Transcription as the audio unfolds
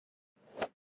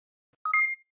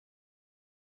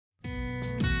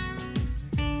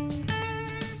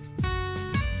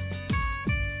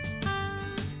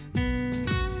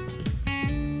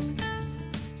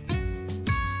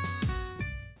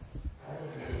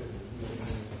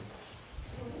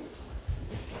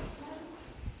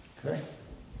Okay.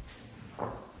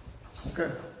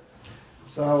 Okay.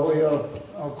 So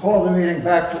I'll call the meeting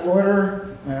back to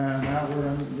order, and now we're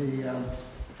in the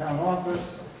town office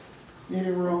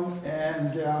meeting room,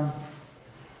 and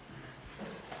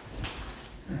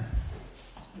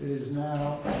it is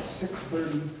now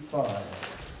 6:35.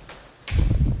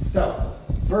 So,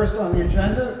 first on the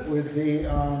agenda would be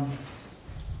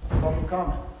public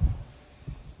comment.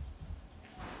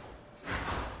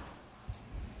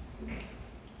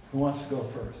 Who wants to go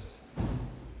first?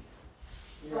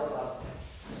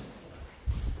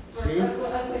 Steve?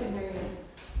 I couldn't hear you.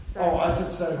 Sorry. Oh, I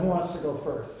just said, who wants to go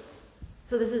first?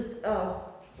 So this is,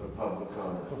 For public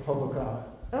comment. For public comment.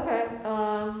 okay,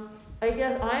 I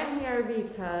guess I'm here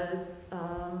because,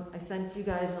 I sent you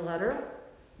guys a letter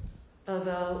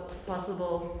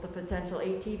about the potential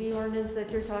ATV ordinance that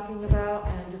you're talking about,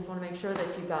 and just want to make sure that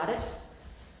you got it.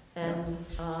 And,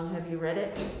 have you read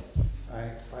it?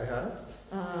 I have.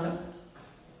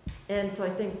 And so I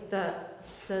think that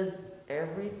says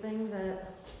everything that,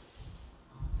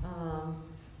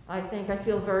 I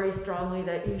feel very strongly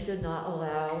that you should not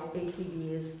allow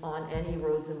ATVs on any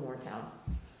roads in Moretown.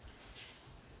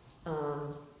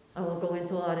 I won't go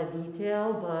into a lot of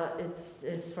detail, but it's,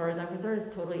 as far as I'm concerned,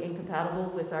 it's totally incompatible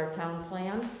with our town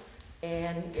plan,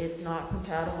 and it's not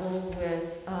compatible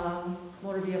with,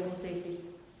 motor vehicle safety.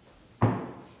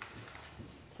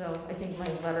 So I think my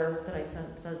letter that I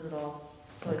sent says it all.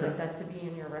 So I'd like that to be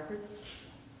in your records.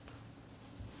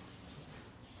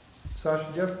 Sasha,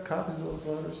 do you have copies of those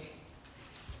letters?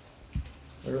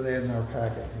 Or are they in our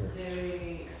packet here?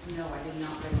 No, I did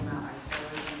not bring them out. I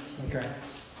forwarded them to you. Okay.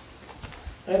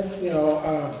 And,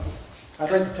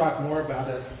 I'd like to talk more about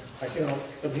it.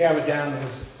 If we have it down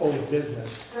as old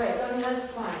business. Right, I mean,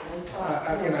 that's fine.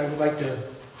 I would like to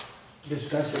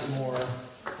discuss it more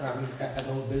at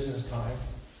old business time.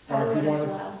 Or if you want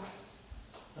to,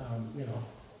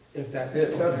 if that's Yeah,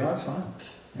 okay. that's fine.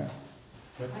 Yeah.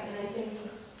 And I think,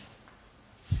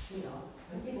 I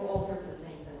think we're all here for the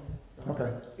same thing. So.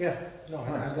 Okay. Yeah, no,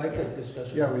 I'd like to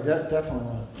discuss it. Yeah, we definitely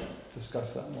want to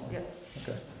discuss that more. Yep.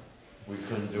 Okay. We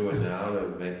couldn't do it now to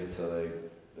make it so they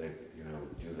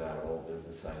do that old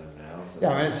business item now. So Yeah,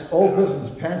 I mean, it's old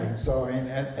business pending, so I mean,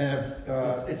 and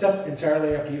if, It's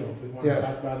entirely up to you if we want to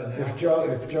talk about it now. if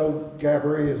Joe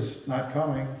Gabri is not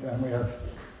coming, then we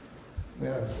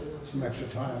have some extra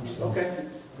time, so. Okay,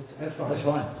 that's fine. That's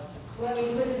fine. Well, I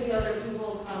mean, could it be other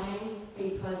people coming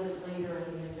because it's later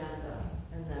in the agenda,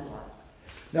 and then what?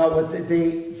 No, but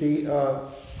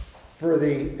for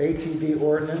the ATV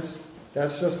ordinance,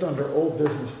 that's just under old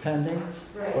business pending,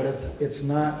 Right. but it's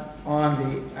not on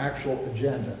the actual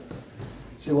agenda.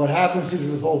 See, what happens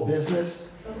usually with old business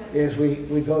Okay. is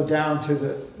we go down to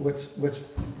what's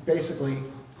basically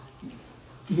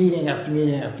meeting after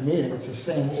meeting after meeting. It's the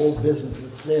same old business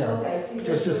that's there, Okay, so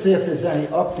just to see if there's any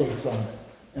updates on it.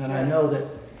 And I know that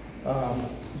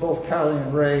both Callie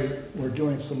and Ray were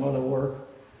doing some other work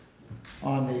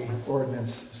on the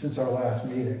ordinance since our last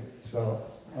meeting. So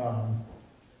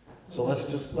let's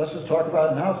just talk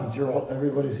about it now since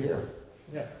everybody's here.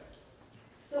 Yeah.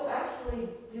 So actually,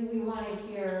 do we want to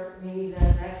hear maybe the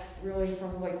next, really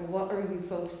from what are you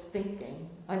folks thinking?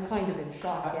 I'm kind of in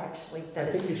shock, actually, I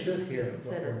that think it's you should hear what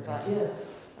considered, we're but, Yeah,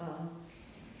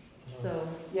 so.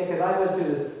 yeah, because I went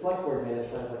through the select board minutes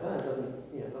and I was like, oh,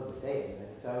 it doesn't say anything.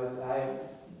 So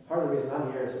part of the reason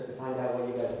I'm here is just to find out what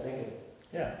you guys are thinking.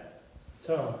 Yeah,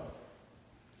 so,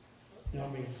 you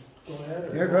want me to go ahead?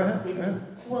 or- Yeah, go ahead. Yeah.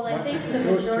 Well, I think the Two of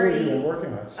you majority are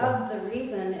working on it, so. of the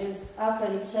reason is up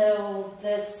until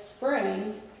this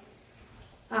spring,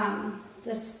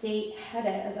 the state had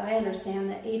it, as I understand,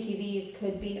 that ATVs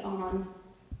could be on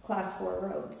class 4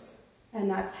 roads. And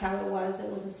that's how it was. It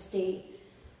was a state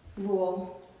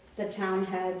rule. The town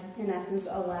had, in essence,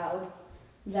 allowed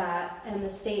that. And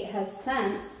the state has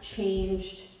since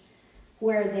changed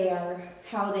where they are,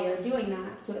 how they are doing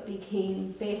that. So it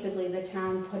became basically the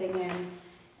town putting in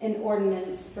an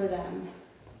ordinance for them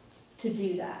to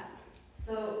do that.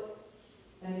 So,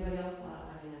 anybody else want,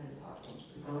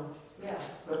 talking? Yeah.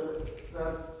 But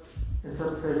that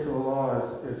interpretation of the law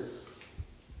is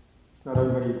not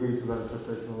everybody agrees with that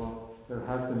interpretation of the law. It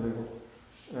has been legal.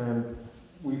 And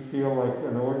we feel like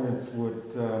an ordinance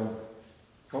would,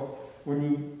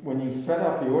 when you set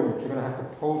out the ordinance, you're going to have to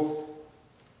post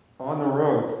on the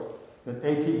roads that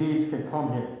ATVs can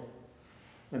come here.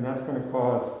 And that's going to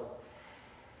cause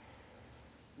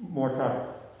more traffic.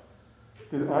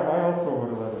 I also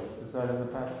wrote a letter. Is that in the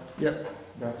packet? Yep.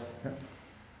 Yeah.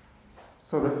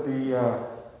 So that the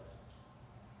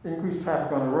increased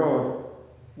traffic on the road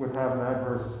would have an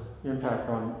adverse impact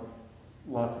on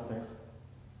lots of things.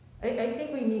 I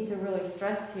think we need to really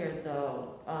stress here,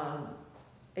 though,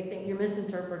 I think you're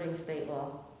misinterpreting state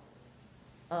law.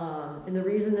 And the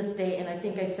reason the state, and I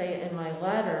think I say it in my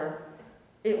letter,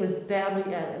 it was a badly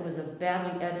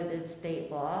edited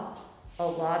state law. A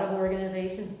lot of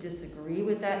organizations disagree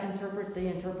with that the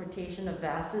interpretation of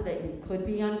VASA that you could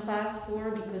be on class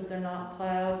 4 because they're not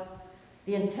plowed.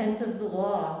 The intent of the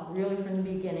law, really from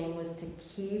the beginning, was to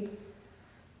keep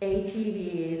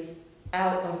ATVs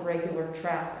out of regular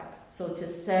traffic. So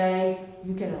to say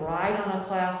you can ride on a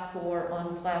class 4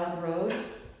 unplowed road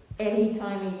any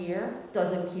time of year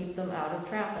doesn't keep them out of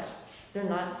traffic. They're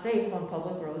not safe on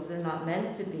public roads. They're not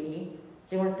meant to be.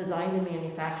 They weren't designed and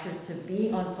manufactured to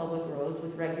be on public roads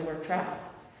with regular traffic.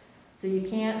 So you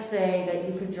can't say that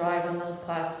you could drive on those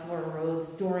class 4 roads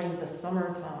during the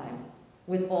summertime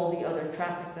with all the other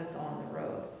traffic that's on the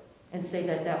road and say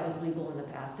that that was legal in the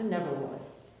past. It never was.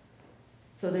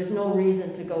 So there's no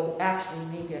reason to go actually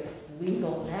make it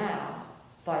legal now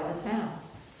by the town.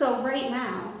 So right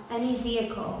now, any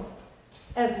vehicle,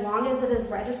 as long as it is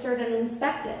registered and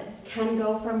inspected, can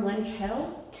go from Lynch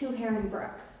Hill to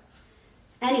Herringbrook.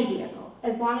 Any vehicle,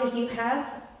 as long as you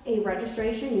have a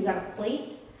registration, you've got a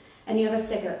plate, and you have a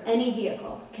sticker, any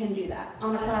vehicle can do that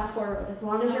on a class 4 road, as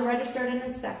long as you're registered and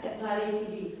inspected. Not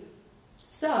ATVs.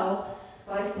 So,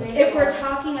 if we're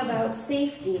talking about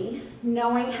safety,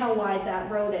 knowing how wide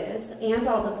that road is and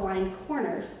all the blind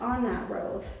corners on that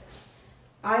road,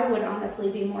 I would honestly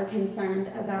be more concerned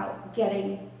about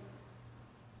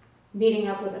meeting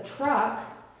up with a truck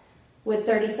with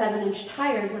 37-inch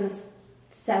tires and a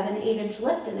 7-8-inch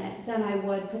lift in it than I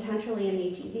would potentially an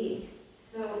ATV.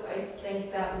 So I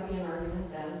think that would be an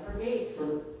argument then for gates.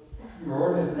 So your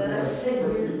ordinance is to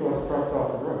keep those trucks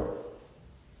off the road.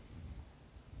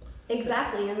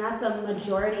 Exactly, and that's a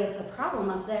majority of the problem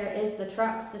up there is the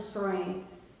trucks destroying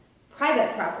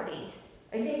private property.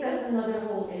 I think that's another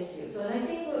whole issue. So, and I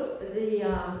think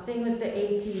the thing with the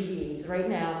ATVs right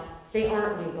now, they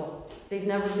aren't legal. They've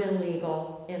never been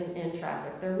legal in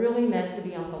traffic. They're really meant to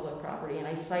be on public property. And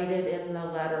I cited in the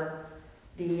letter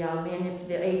the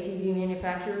ATV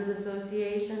Manufacturers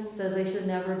Association says they should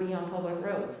never be on public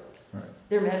roads. Right.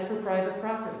 They're meant for private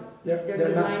property.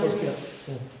 They're not supposed to.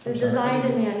 They're designed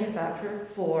and manufactured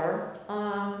for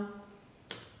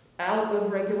out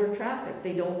of regular traffic.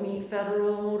 They don't meet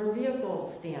federal motor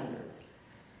vehicle standards.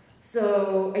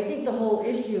 So I think the whole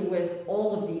issue with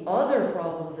all of the other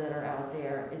problems that are out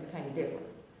there is kind of different.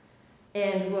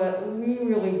 And what we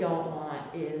really don't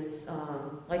want is,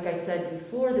 like I said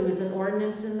before, there was an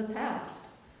ordinance in the past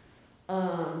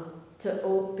to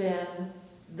open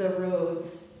the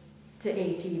roads to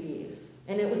ATVs.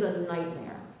 And it was a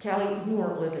nightmare. Callie, you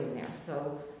weren't living there,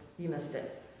 so you missed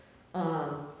it.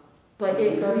 But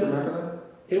You guys remember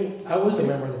I was a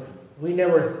member of it. We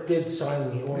never did sign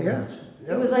the ordinance.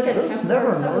 it was like a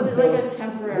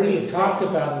temporary. We had talked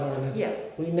about an ordinance. Yeah.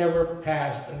 We never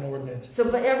passed an ordinance. So,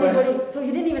 but everybody, so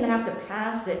you didn't even have to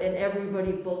pass it, and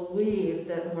everybody believed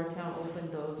that Moretown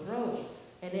opened those roads.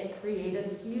 And it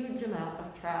created a huge amount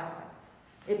of traffic.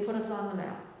 It put us on the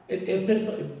map.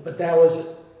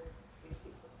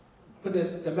 But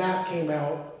the map came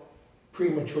out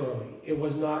prematurely. It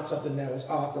was not something that was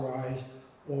authorized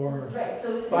or Right,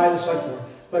 so. by the select board.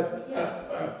 But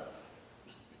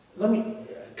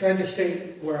can I just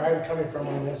state where I'm coming from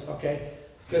on this, okay?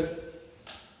 Because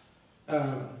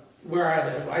where I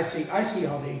live, I see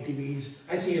all the ATVs.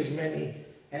 I see as many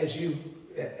as you,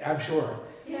 I'm sure.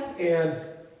 Yeah. And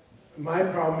my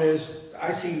problem is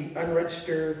I see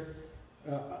unregistered,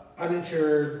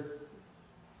 uninsured,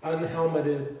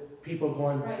 unhelmeted people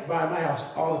going Right. by my house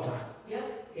all the time. Yep.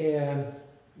 And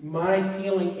my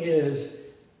feeling is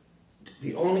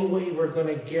the only way we're going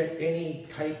to get any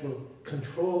type of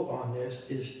control on this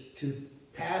is to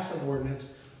pass an ordinance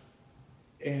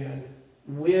and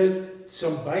with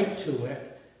some bite to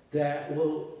it that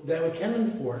we can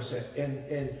enforce it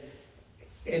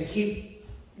and keep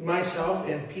myself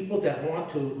and people that want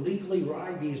to legally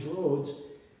ride these roads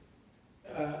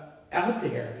out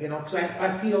there, you know, because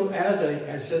I feel as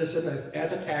a citizen,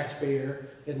 as a taxpayer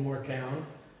in Moretown,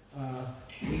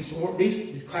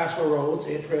 these class 4 roads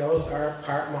and trails are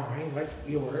part mine, like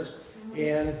yours,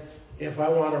 and if I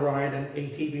want to ride an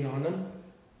ATV on them,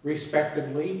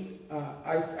 respectively,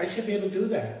 I should be able to do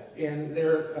that. And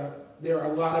there are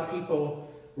a lot of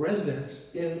people,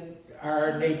 residents in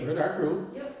our neighborhood, our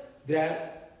group, Yep.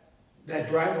 that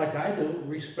drive like I do,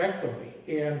 respectfully.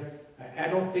 And I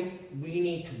don't think we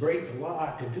need to break the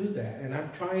law to do that. And I'm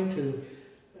trying to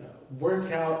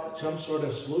work out some sort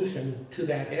of solution to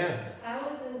that end. How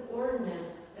is an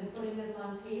ordinance and putting this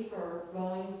on paper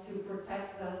going to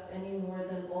protect us any more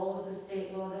than all of the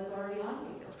state law that's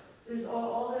There's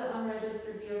all the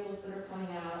unregistered vehicles that are coming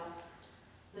out,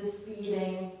 the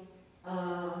speeding,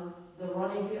 the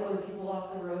running other people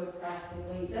off the road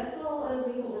practically. That's all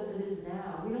illegal as it is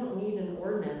now. We don't need an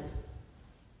ordinance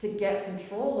to get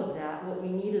control of that. What we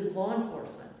need is law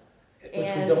enforcement. Which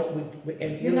And we don't,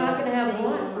 and you're not gonna have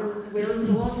one. Where is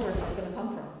the law enforcement gonna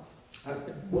come from?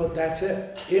 well, that's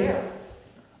it. Where?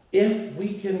 If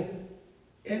we can,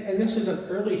 and this is an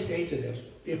early stage of this,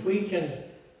 if we can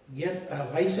get a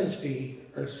license fee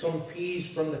or some fees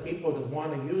from the people that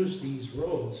want to use these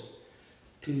roads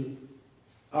to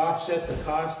offset the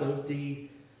cost of the,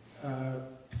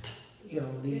 You're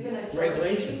the gonna charge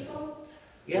regulation. people?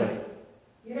 Yeah,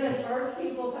 You're gonna charge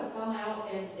people to come out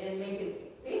and make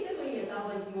it, basically, it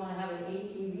sounds like you wanna have an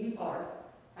ATV park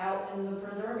out in the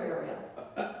preserve area.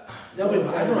 they'll be,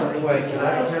 I don't know. Wait, can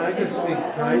I just speak,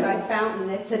 Owned by Fountain,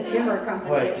 it's a timber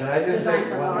company. wait, can I just Designed say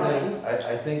for one logging. thing?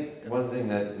 I think one thing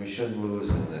that we shouldn't lose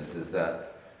in this is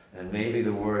that, and maybe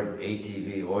the word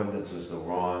ATV ordinance was the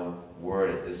wrong word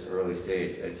at this early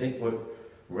stage. I think what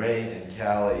Ray and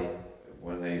Callie,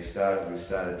 when we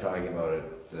started talking about it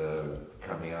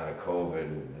coming out of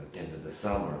COVID into the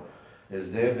summer,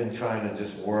 is they've been trying to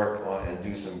just work on and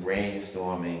do some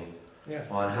brainstorming Yeah.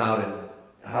 on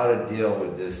how to deal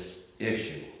with this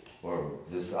issue or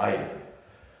this item.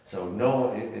 So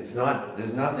no, it's not,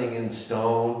 there's nothing in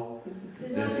stone.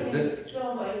 There's This- nothing this- in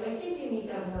stone, but I think you need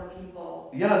to have more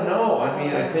people. Yeah, no, I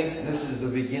mean, I think this is the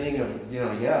beginning of,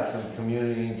 some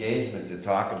community engagement to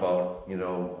talk about,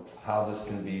 how this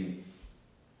can be.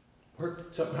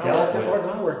 Somehow Dealt with. or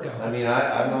not worked out. I mean,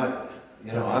 I'm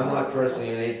not personally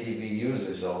an ATV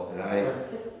user, so, and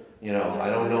I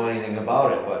don't know anything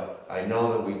about it, but I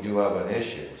know that we do have an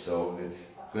issue, so it's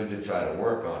good to try to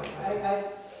work on it. I'd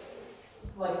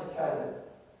like to try to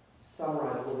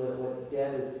summarize a little bit what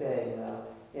Deb is saying now.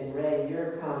 And Ray,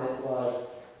 your comment was,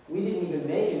 we didn't even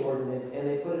make an ordinance and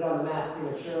they put it on the map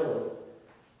prematurely.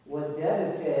 What Deb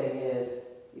is saying is,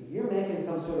 if you're making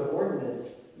some sort of ordinance,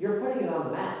 you're putting it on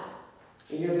the map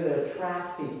and you're gonna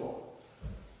attract people.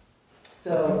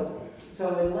 So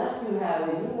unless you have,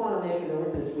 if you wanna make an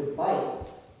ordinance with bite,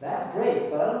 that's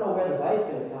great, but I don't know where the bite's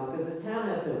gonna come because the town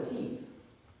has no teeth.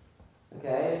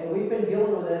 Okay, and we've been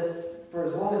dealing with this for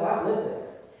as long as I've lived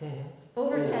there.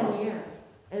 Over Yeah. 10 years.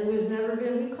 And we've never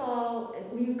been recalled.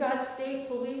 We've got state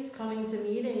police coming to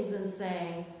meetings and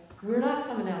saying, we're not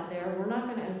coming out there, we're not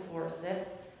gonna enforce it.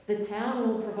 The town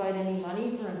won't provide any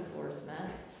money for enforcement.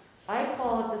 I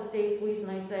call up the state police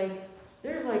and I say,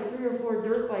 there's like 3 or 4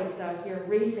 dirt bikes out here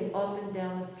racing up and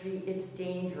down the street, it's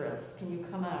dangerous, can you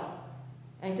come out?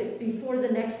 And I say, before the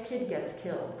next kid gets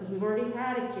killed, because we've already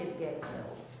had a kid get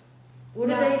killed. What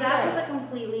do No, they that say? was a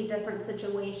completely different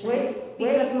situation. Wait,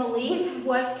 Because Malik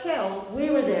was killed We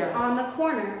were there. on the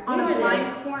corner, on We a were blind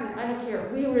I corner. don't care.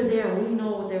 We were there. We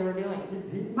know what they were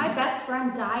doing. My best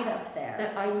friend died up there,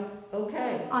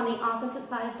 Okay. on the opposite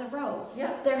side of the road.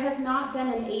 Yeah. There has not been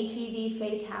an ATV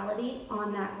fatality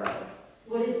on that road.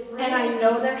 What it's And I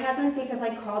know there hasn't because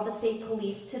I called the state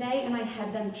police today and I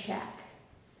had them check.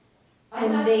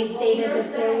 And they stated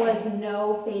that there was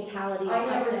no fatalities I up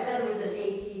never there. said it was an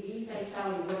ATV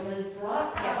fatality, but it has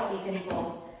brought Yes, out you did.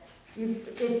 people.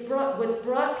 What's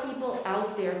brought people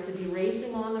out there to be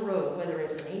racing on the road, whether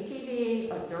it's an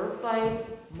ATV, a dirt bike,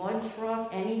 mud truck,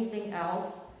 anything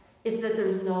else, is that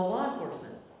there's no law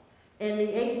enforcement. And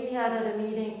we had at a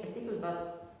meeting, I think it was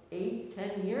about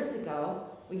 8-10 years ago,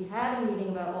 we had a meeting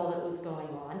about all that was going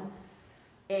on.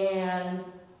 And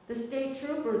the state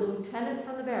trooper, the lieutenant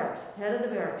from the barracks, head of the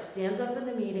barracks, stands up in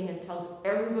the meeting and tells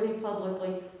everybody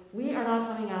publicly, we are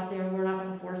not coming out there and we're not going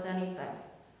to enforce anything.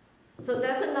 So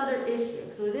that's another issue.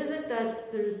 So it isn't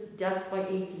that there's deaths by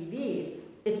ATVs,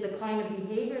 it's the kind of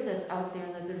behavior that's out there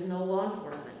and that there's no law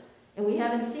enforcement. And we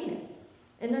haven't seen it.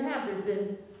 And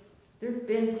there've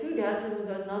been 2 deaths, and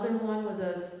another one was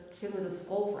a kid with a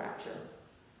skull fracture.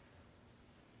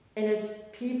 And it's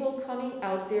people coming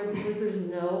out there because there's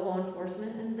no law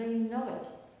enforcement and they know it.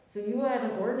 So you have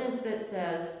an ordinance that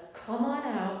says, come on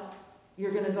out,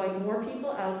 you're gonna invite more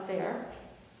people out there.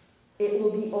 It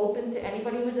will be open to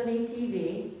anybody with an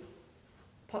ATV,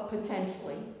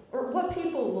 potentially. Or what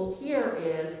people will hear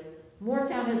is,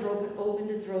 Moretown has opened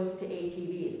its roads to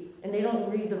ATVs, and they don't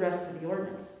read the rest of the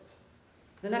ordinance.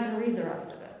 They're not gonna read the rest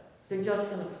of it. They're just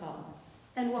gonna come.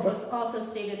 And what was also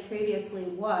stated previously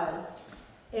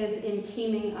is in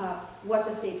teaming up, what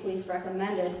the state police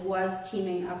recommended was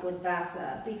teaming up with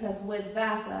VASA, because with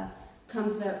VASA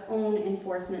comes their own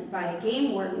enforcement by a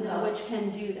game warden, No. which can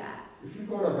do that. If you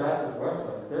go to VASA's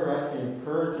website, they're actually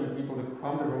encouraging people to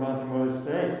come to Vermont from other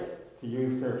states to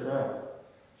use their trails.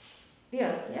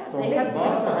 Yeah, Yeah, So they have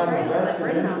lots beautiful have a trails I've vested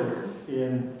ridden on interest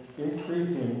them. in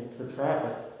increasing the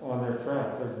traffic on their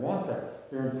trails. They want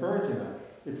that. They're encouraging that.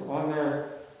 It's on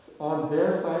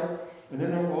their site, and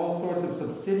then there are all sorts of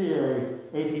subsidiary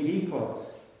ATV clubs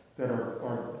that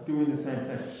are doing the same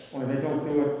thing. Only they don't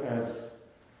do it as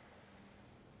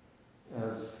I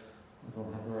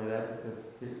don't have the right adjective.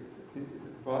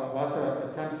 Vasa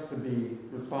attempts to be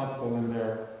responsible in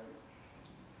their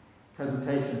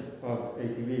presentation of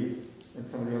ATVs, and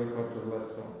some of the other clubs are less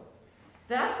so.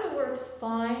 VASA works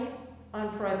fine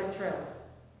on private trails.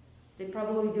 They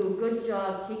probably do a good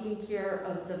job taking care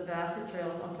of the VASA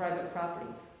trails on private property.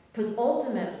 Because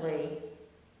ultimately,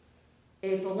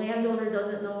 if a landowner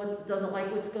doesn't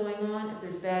like what's going on, if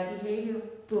there's bad behavior,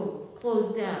 boom,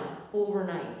 closed down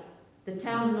overnight. The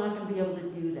town's not going to be able to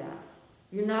do that.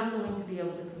 You're not going to be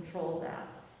able to control that.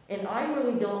 And I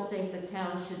really don't think the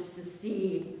town should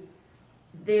secede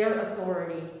their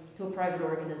authority to a private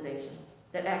organization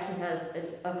that actually has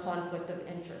a conflict of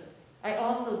interest. I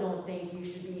also don't think you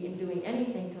should be doing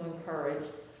anything to encourage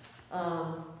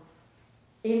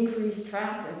increased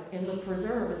traffic in the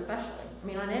preserve especially. I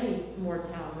mean, on any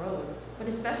Moretown road, but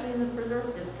especially in the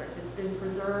preserve district. It's been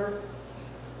preserved,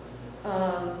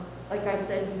 like I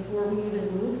said, before we even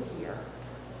moved here.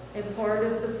 And part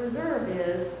of the preserve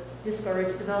is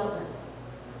discourage development.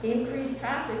 Increased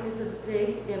traffic is a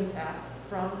big impact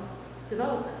from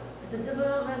development. It's a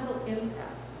developmental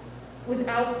impact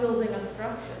without building a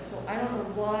structure. So I don't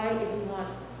know why,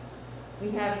 we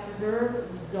have preserve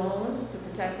zoned to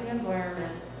protect the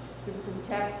environment, to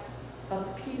protect a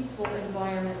peaceful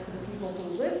environment for the people who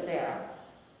live there.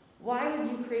 Why would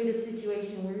you create a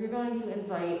situation where you're going to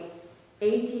invite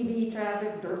ATV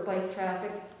traffic, dirt bike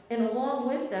traffic, and along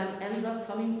with them ends up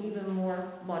coming even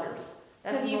more mudders?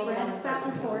 Have you read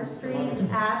Fountain Forestry's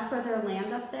ad for their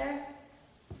land up there?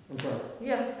 I'm sorry.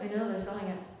 Yeah, I know, they're selling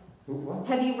it. What?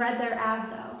 Have you read their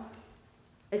ad though?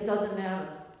 It doesn't matter.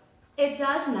 It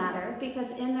does matter because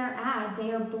in their ad,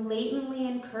 they are blatantly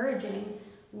encouraging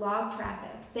log traffic.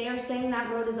 They are saying that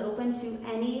road is open to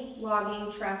any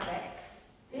logging traffic.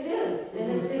 It is,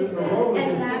 and it's The been, road is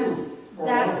And improved for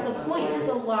that's logging. the point.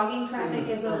 So logging traffic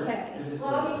is okay. It is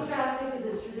logging traffic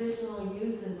is a traditional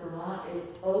use in Vermont. It's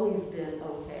always been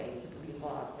okay to be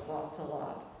logged, to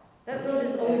log. That road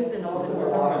has always been Most open. of the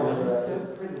loggers are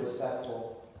pretty respectful.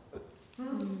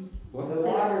 What? The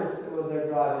loggers, when they're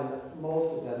driving,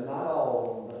 most of them, not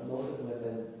all of them, but most of them have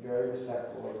been very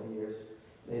respectful over the years.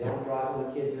 They don't drive when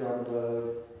the kids are on the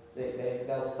road.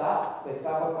 They'll stop. They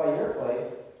stop up by your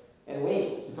place and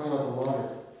wait. You're talking about the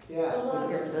loggers. Yeah. The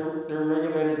loggers. They're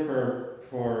regulated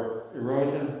for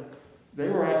erosion. They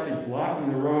were actually blocking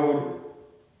the road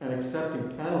and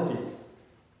accepting penalties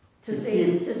To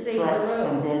save the trucks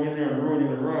from road. going in there and ruining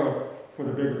the road for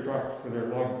the bigger trucks, for their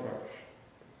logging trucks.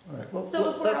 All right, well,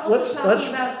 So if we're let's- also talking let's-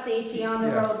 about safety on the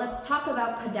Yeah. road, let's talk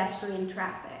about pedestrian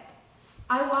traffic.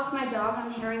 I walk my dog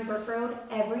on Herringbrook Road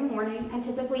every morning and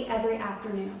typically every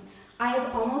afternoon. I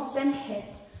have almost been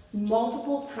hit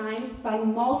multiple times by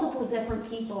multiple different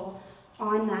people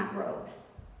on that road.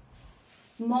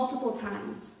 Multiple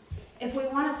times. If we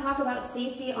want to talk about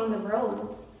safety on the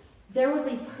roads, there was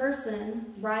a person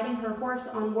riding her horse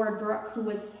on Ward Brook who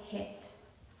was hit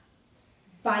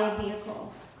by a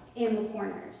vehicle in the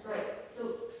corners. Right,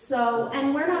 So,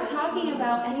 and we're not talking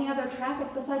about any other traffic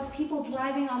besides people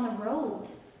driving on the road.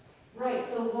 right,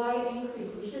 so why increase?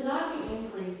 We should not be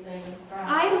increasing traffic.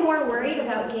 I'm more worried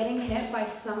about getting hit by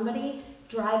somebody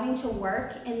driving to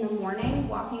work in the morning,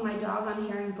 walking my dog on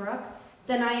Herringbrook,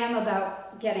 than I am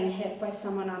about getting hit by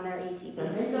someone on their An ATV.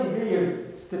 ATV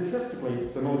is statistically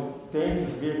the most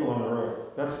dangerous vehicle on the road.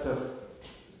 That's just,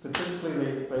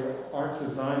 statistically, they aren't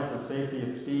designed for safety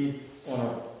and speed on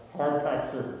a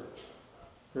hard-packed surface.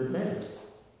 They're dangerous.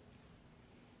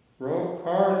 Road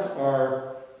cars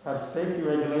have safety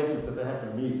regulations that they have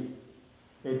to meet.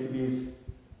 ATVs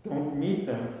don't meet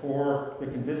them for the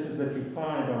conditions that you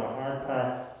find on a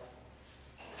hard-packed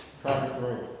traffic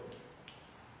road.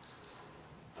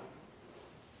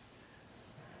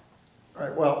 All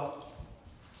right, well,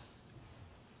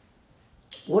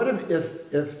 what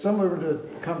if someone were to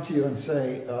come to you and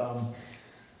say,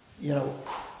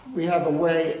 we have a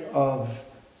way of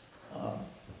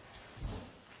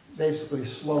basically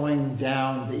slowing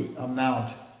down the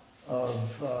amount of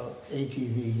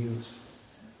ATV use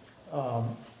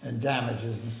and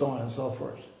damages and so on and so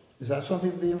forth. Is that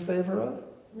something to be in favor of?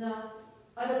 No,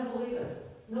 I don't believe it.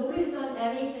 Nobody's done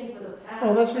anything for the past.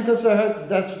 Well,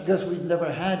 that's because we've never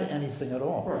had anything at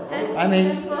all. Right. 10, I mean,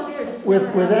 10, 12 years. It's With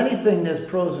never happened. anything, there's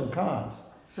pros and cons.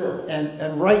 Sure.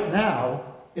 And right now,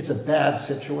 it's a bad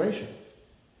situation.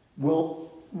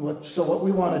 what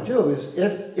we want to do is,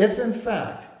 if in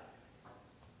fact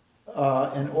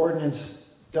an ordinance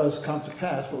does come to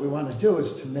pass, what we want to do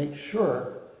is to make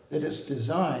sure that it's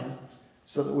designed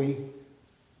so that we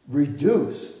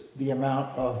reduce the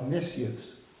amount of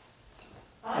misuse.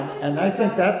 And I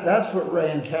think that's what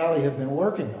Ray and Callie have been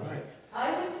working on. Right.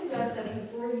 I would suggest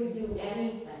that before you do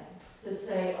anything, to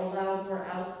say allow more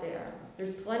out there.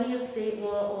 There's plenty of state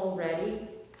law already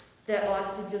that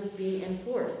ought to just be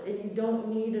enforced. And you don't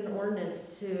need an ordinance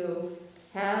to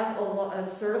have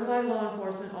a certified law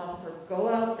enforcement officer go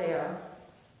out there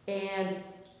and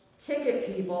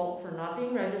ticket people for not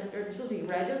being registered. You should be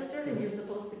registered and you're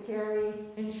supposed to carry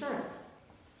insurance.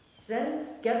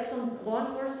 Get some law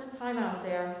enforcement time out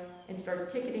there and start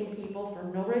ticketing people for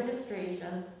no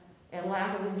registration and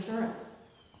lack of insurance.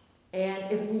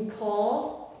 And if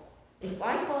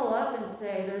I call up and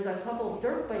say there's a couple of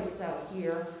dirt bikes out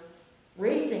here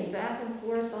racing back and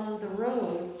forth on the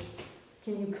road,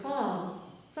 can you come?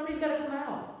 Somebody's got to come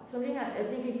out. I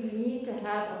think if you need to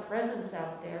have a presence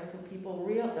out there so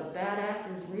the bad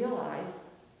actors realize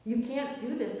you can't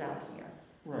do this out here.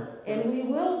 Right. And we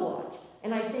will watch.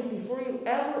 And I think before you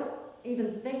ever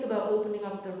even think about opening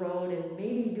up the road and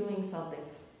maybe doing something,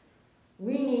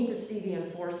 we need to see the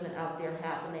enforcement out there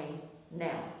happening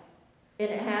now. And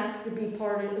it would have to be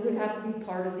part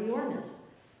of the ordinance.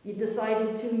 You decide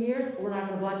in 2 years, we're not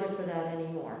going to budget for that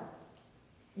anymore.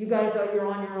 You're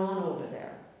on your own over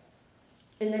there.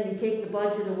 And then you take the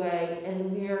budget away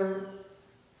and we're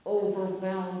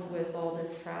overwhelmed with all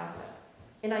this traffic.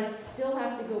 And I still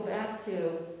have to go back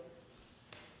to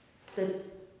the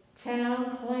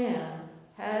town plan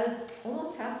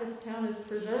almost half this town is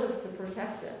preserved to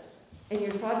protect it. And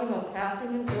you're talking about passing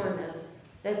an ordinance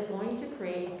that's going to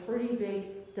create a pretty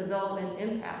big development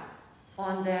impact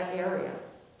on that area.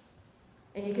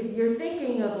 And you're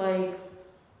thinking of like,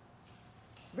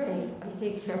 Ray, I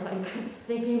think you're like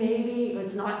thinking maybe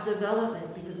it's not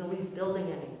development because nobody's building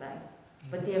anything.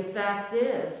 But the fact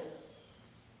is,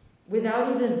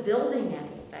 without even building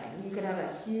anything, you could have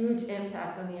a huge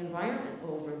impact on the environment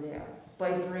over there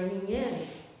by bringing in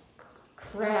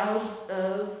crowds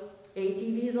of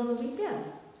ATVs on the weekends.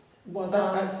 Well,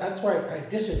 that's why I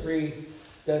disagree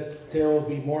that there will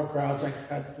be more crowds.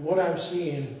 What I'm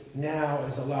seeing now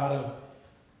is a lot of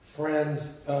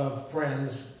friends of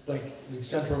friends, like the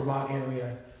central Vermont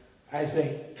area, I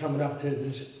think, coming up to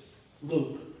this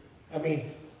loop. I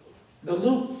mean, the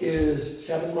loop is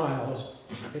 7 miles.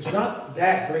 It's not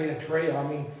that great a trail. I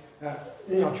mean,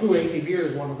 true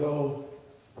ATVers want to go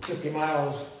 50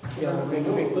 miles, make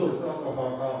a big loop. There's also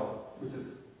Hog Hollow, which is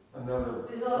another.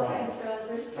 There's all kinds of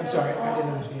trails. I'm sorry, I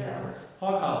didn't understand.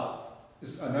 Hog Hollow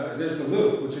is another, there's the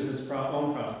loop, which is its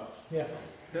own problem. Yeah,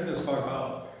 Then there's Hog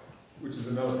Hollow, which is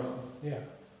another problem. yeah.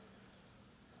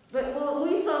 But what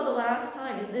we saw the last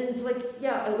time, and it's like,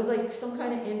 it was like some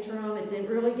kind of interim, it didn't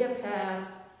really get passed.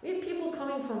 We had people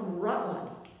coming from Rutland,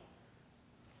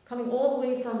 coming all the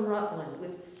way from Rutland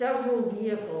with several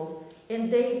vehicles,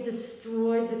 and they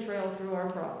destroyed the trail through our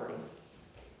property.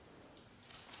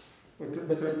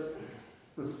 But to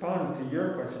respond to your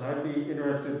question, I'd be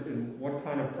interested in what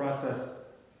kind of process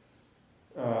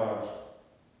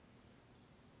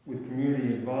with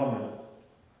community involvement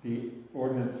the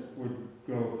ordinance would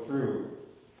go through.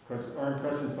 Because my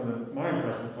impression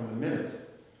from the minutes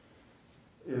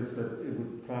is that it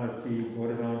would kind of be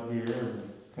voted on here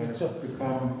and kind of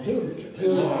become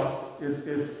law,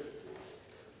 is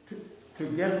to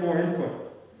get more input.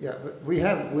 Yeah, but we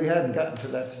hadn't gotten to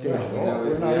that stage at all. No,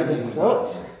 We're not even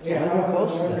close. Yeah. Not even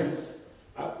close to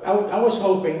that. I was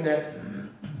hoping that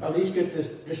at least get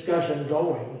this discussion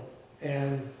going,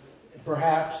 and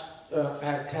perhaps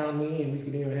at town meeting, we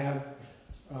could even have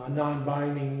a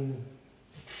non-binding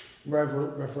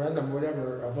referendum,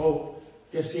 whatever, a vote,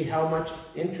 just see how much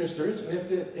interest there is,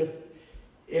 and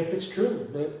if it's true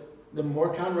that the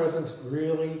Moretown residents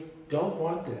really don't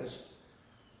want this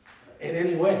in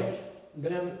any way,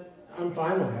 then I'm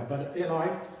fine with that. But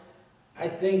I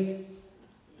think,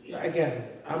 again,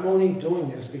 I'm only doing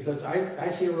this because I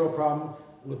see a real problem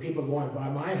with people going by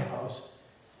my house,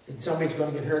 and somebody's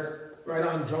going to get hurt right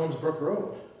on Jones Brook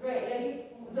Road. Right, I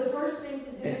think the first thing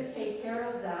to do to take care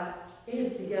of that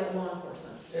is to get law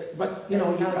enforcement. But,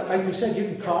 like you said, you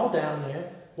can call down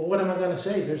there. Well, what am I going to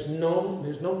say? There's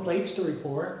no plates to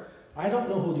report. I don't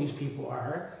know who these people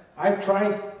are. I have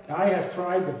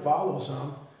tried to follow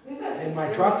some in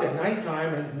my truck at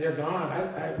nighttime, and they're gone.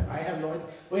 I have no idea.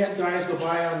 We had guys go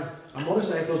by on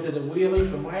motorcycles, did a wheelie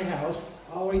from my house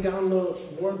all the way down to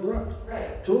Ward Brook.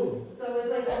 Right. 2 of them. So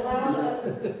it's like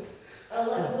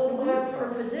what our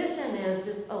position is,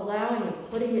 just allowing and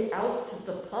putting it out to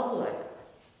the public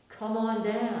come on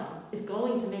down, is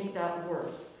going to make that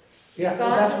worse. Yeah, You've but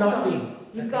got that's to not the, solve-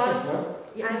 You've got, that's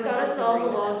what, yeah, you've I got to would solve the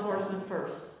disagree law with that. enforcement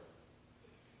first.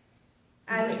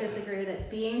 I would disagree with it.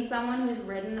 Being someone who's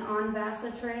ridden on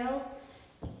Vasa trails,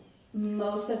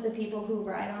 most of the people who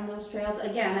ride on those trails,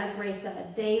 again, as Ray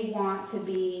said, they want to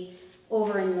be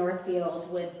over in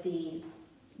Northfield with the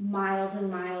miles and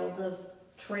miles of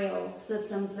trails,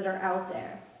 systems that are out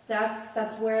there.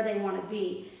 That's where they want to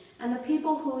be. And the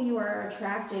people who you are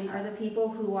attracting are the people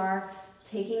who are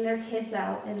taking their kids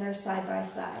out in their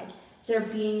side-by-side. They're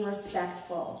being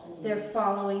respectful. They're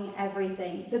following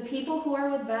everything. The people who are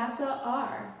with Vasa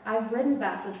are. I've ridden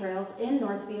Vasa trails in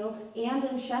Northfield and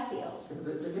in Sheffield.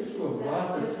 The issue of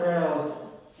Vassar trails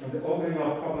and the opening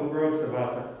up public roads to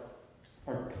Vassar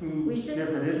are two We should-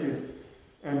 different issues.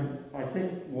 And I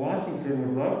think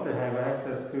Washington would love to have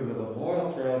access to the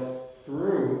memorial trails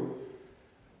through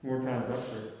Moretown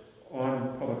District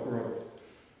on public roads.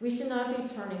 We should not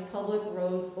be turning public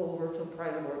roads over to a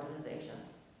private organization.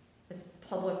 It's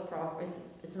public property,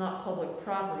 it's not public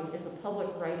property, it's a public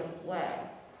right of way.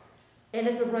 And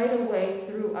it's a right of way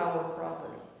through our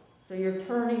property. So you're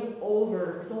turning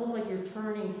over, it's almost like you're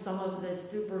turning some of the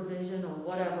supervision or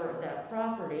whatever of that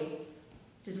property,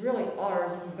 which is really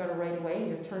ours, and you've got a right of way, and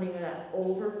you're turning that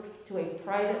over to a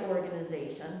private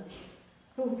organization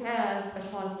who has a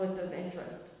conflict of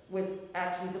interest with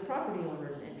actually the property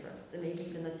owner's interest, and maybe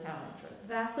even the town interest.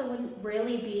 Vasa wouldn't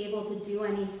really be able to do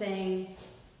anything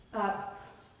up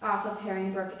off of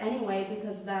Herringbrook anyway,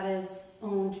 because that is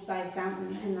owned by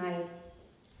Fountain, and I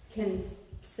can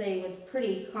say with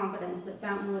pretty confidence that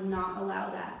Fountain would not allow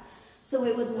that. So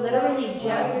it would So literally why-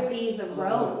 just be the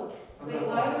road. Wait,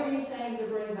 why were you saying to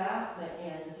bring Vasta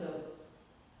in to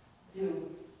do,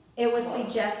 It was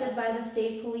suggested by the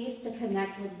state police to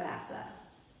connect with Vasa,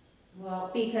 well,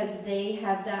 because they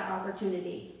have that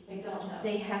opportunity. they don't have.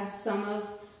 They have some of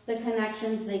the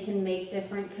connections, they can make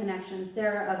different connections.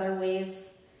 There are other ways,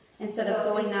 instead of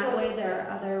So going it's that still- way, there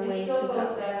are other It ways to still goes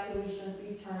go. back to we shouldn't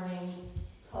be turning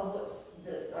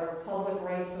our public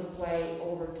rights of way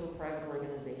over to a private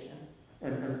organization.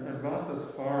 And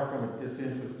Vassa's far from a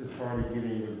disinterested party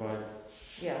giving you advice.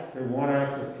 Yeah, They want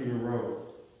access to your roads.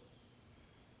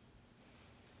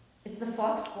 it's the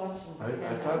Fox watching.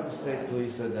 I thought the state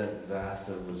police said that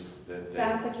Vasa was, that they.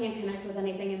 Vasa can't connect with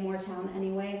anything in Moretown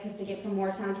anyway, because to get from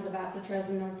Moretown to the Vasa Trails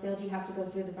in Northfield, you have to go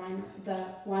through the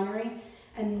winery,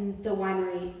 and the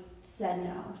winery said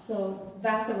no. So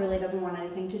Vasa really doesn't want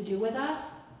anything to do with us,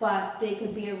 but they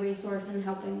could be a resource in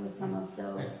helping with some of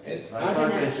those. I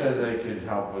thought they said they could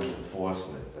help with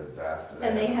enforcement, that Vasa.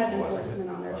 And they have enforcement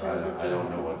on their But trails. I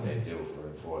don't know what they do for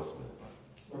enforcement.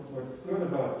 What's good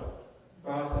about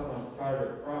Vasa on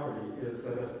private property is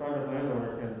that a private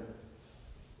landowner can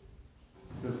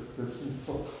just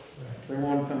they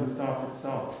want them to stop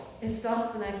itself. It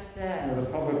stops the next day. With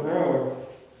a public road,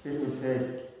 it would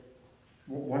take,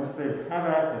 once they have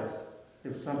access,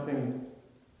 if something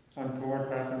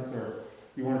untoward happens or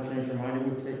you want to change your mind, it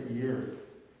would take years.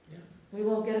 We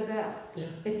won't get it back. Yeah.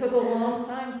 It took a long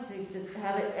time to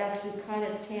have it actually kind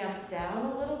of tamped down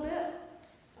a little bit.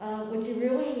 What you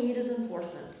really need is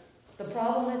enforcement. The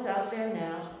problem that's out there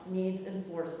now needs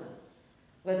enforcement.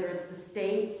 Whether it's the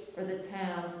state or the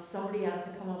town, somebody has to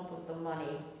come up with the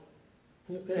money.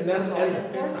 And that's,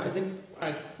 and I think,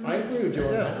 I agree with you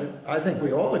on that. Yeah, I think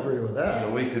we all agree with that.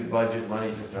 So we could budget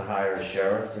money to hire a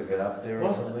sheriff to get up there or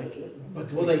Well, something?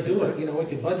 But will they do it? You know, we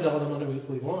can budget all the money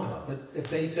we want, but if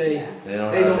they say, Yeah. They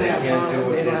don't They don't they have can't time, do what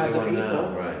they they're don't have the doing now,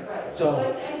 people. right? Right. So-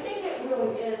 But I think it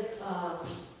really is,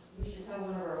 we should have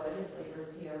one of our legislators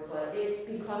here, but it's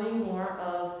becoming more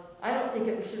of, I don't think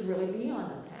it should really be on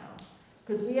the town.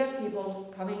 Because we have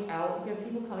people coming out, we have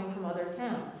people coming from other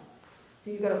towns. So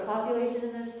you've got a population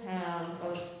in this town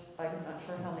of, I'm not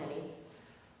sure how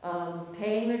many,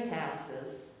 paying their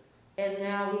taxes. And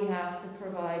now we have to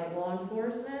provide law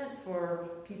enforcement for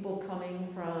people coming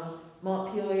from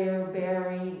Montpelier,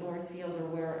 Barry, Northfield, or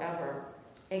wherever,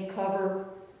 and cover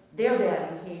their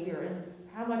bad behavior. And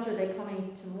how much are they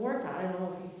coming to Moretown? I don't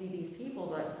know if you see these people,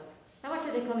 but how much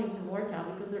are they coming to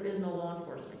Moretown? Because there is no law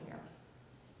enforcement here.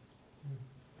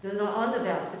 They're not on the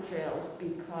Vasa trails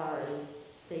because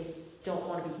they don't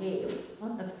want to behave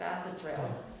on the Vasa trail.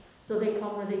 So they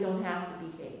come where they don't have to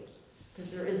behave,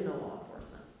 because there is no law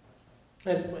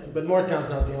enforcement. but Moretown's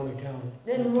not the only town.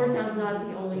 Then Moretown's not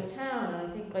the only town,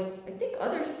 and I think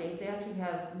other states, they actually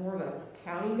have more of a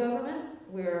county government,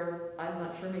 where I'm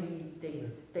not sure, maybe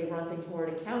they run things more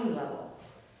at a county level.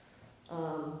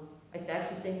 I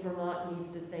actually think Vermont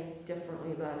needs to think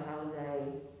differently about how they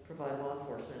provide law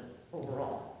enforcement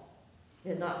overall.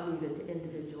 and not leave it to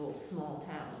individual small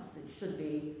towns. It should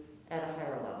be at a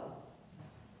higher level.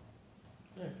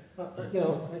 You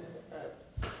know,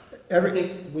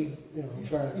 Everything, we, you know,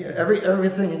 sorry. yeah,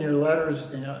 everything in your letters,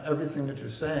 you know, everything that you're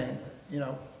saying, you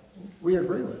know, we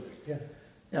agree with. Yeah.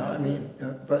 You know, I mean,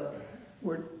 but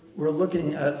we're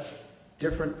looking at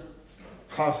different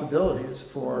possibilities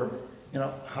for, you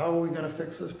know, how are we gonna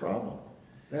fix this problem?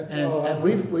 That's And, all. and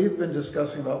we've been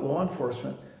discussing about law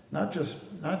enforcement, not just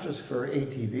for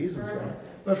ATVs and so on,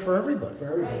 but for everybody. For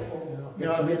everybody. You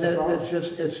know, I mean, It's a problem.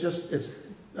 it's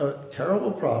a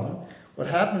terrible problem. What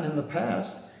happened in the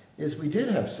past is we did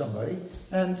have somebody,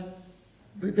 and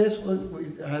we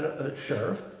had a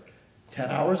sheriff,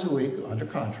 10 hours a week under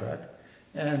contract,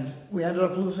 and we ended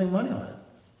up losing money on it.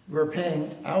 We were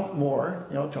paying out more,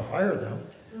 you know, to hire them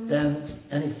than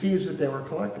any fees that they were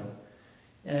collecting.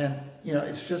 And, you know,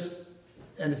 it's just,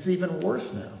 and it's even worse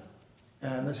now.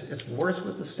 And it's worse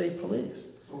with the state police.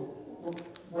 So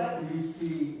what do you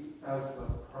see as the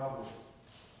problem?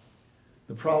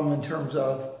 The problem in terms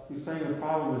of, You're saying the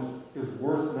problem is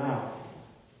worse now.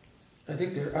 I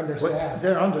think they're understaffed.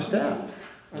 they're understaffed.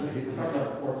 And it's not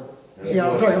enforcement. Yeah,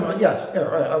 I'm talking about, yes, yeah,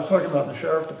 right, I was talking about the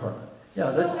sheriff department.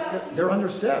 Yeah, they're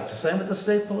understaffed, same with the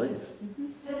state police.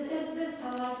 Is this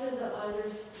how much of the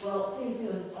well, it seems to me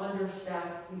it was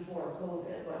understaffed before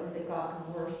COVID, but has it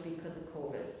gotten worse because of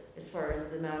COVID, as far as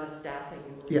the amount of staffing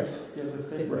and Yes. resources? Yeah, the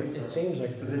state police It are- seems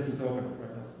like. positions open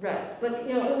right now. Right, but,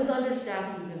 you know, it was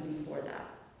understaffed even before that.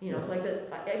 You know, it's like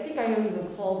that, I think I haven't even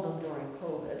called them during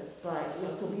COVID, but, you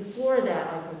know, so before that,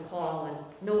 I could call and,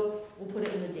 nope, we'll put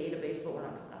it in the database, but we're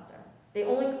not coming out there. They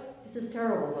only, this is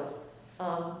terrible, but,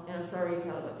 and I'm sorry,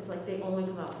 Kelly, but it's like they only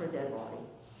come out for a dead body.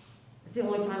 It's the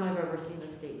only time I've ever seen the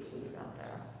state police out there.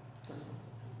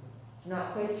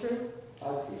 Not quite true?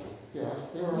 I've seen it. Yeah,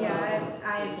 they were. Yeah,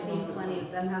 I've seen plenty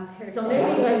of them out there. So too.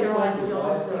 maybe like they're on I've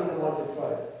Jones seen them Road. once or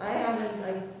twice.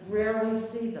 I rarely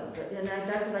see them, but, and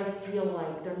that's what I feel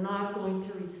like. They're not going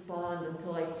to respond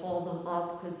until I call them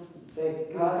up, because They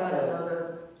we've got got the,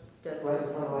 another dead right in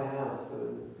person. front of my house,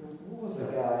 who was the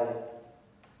guy?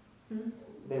 Hmm?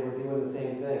 They were doing the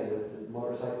same thing with the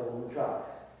motorcycle and the truck.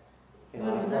 And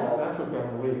When I was that? called, That's what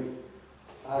got leaked.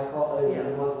 I called, it was Yeah.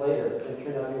 a month later, it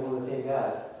turned out to be one of the same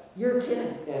guys. You're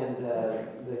kidding. And,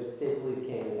 the state police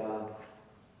came and got him.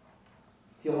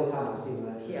 It's the only time I've seen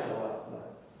them actually Yeah. show up, but.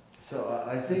 So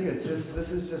I think it's just,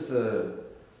 this is just the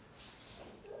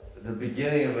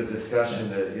beginning of a discussion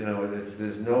that, you know,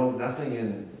 there's nothing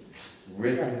in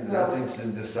written, Yeah. nothing's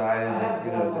been I decided, have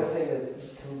you one know. more thing that's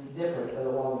different, but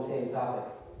along the same topic.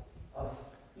 A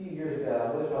few years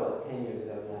ago, it was about 10 years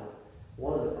ago now,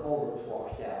 one of the culverts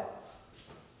washed out.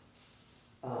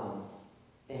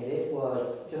 And it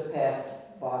was just past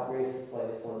Bob Grace's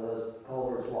place, one of those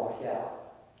culverts washed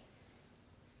out.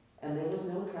 And there was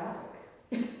no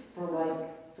traffic for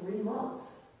like 3 months.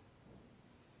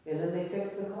 And then they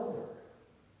fixed the culvert.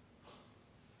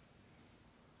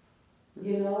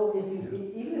 You know,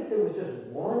 even if there was just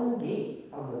one gate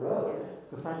on the road,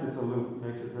 The fact it's a loop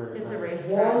makes it very. It's a bad.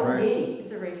 racetrack. one Right. gate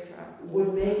It's a racetrack.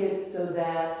 would make it so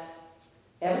that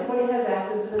everybody has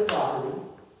access to their property,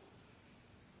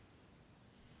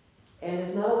 and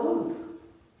it's not a loop.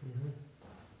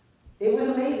 It was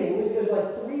amazing. It was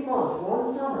like 3 months, one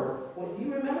summer. Do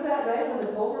you remember that, Ray, when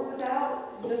the culvert was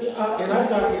out? Just- And I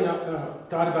thought,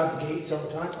 thought about the gate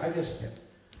sometimes,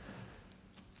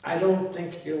 I don't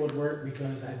think it would work,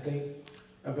 because I think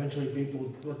eventually people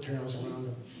would put trails around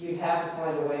them. You have to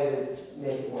find a way to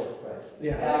make it work, right?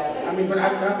 Yeah, I mean, but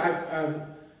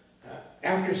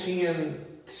after seeing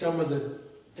some of the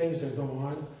things that go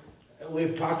on,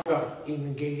 we've talked about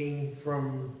even gating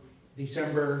from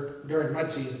December, during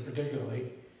mud season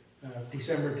particularly,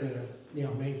 December to,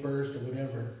 May 1st or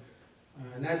whatever.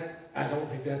 And that, I don't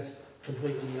think that's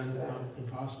completely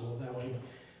impossible that way.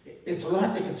 It's a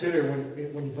lot to consider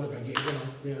when you put up a gate,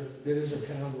 it is a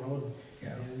town road, Yeah.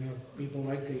 and, people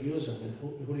like to use them, and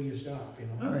who do you stop,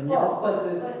 All right, Well, but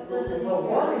But doesn't the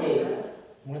one gate,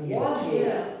 One gate, one gate,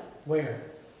 Yeah. where?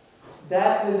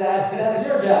 that's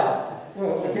your job.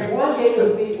 One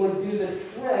gate would do the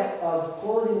trick of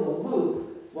closing the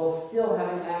loop while still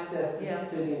having access Yeah.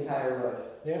 to the entire road.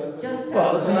 Yeah. Just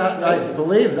well, past, isn't that, I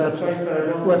believe that's Place that I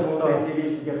don't what, think most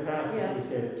ATVs can get past, Yeah. we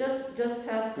stated. just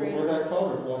past Grace. Where that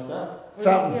culvert washed out.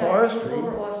 Fountain Yeah, Forestry,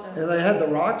 over Washington. and they had the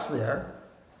rocks there.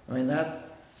 I mean,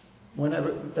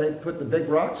 whenever they put the big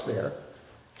rocks there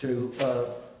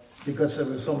because there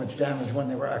was so much damage when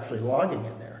they were actually logging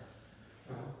in there.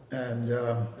 And And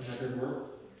that didn't work?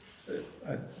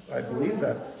 I believe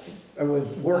that it was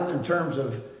worked in terms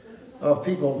of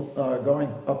people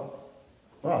going up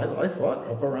Well, I thought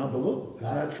up around the loop.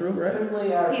 Isn't that true, right?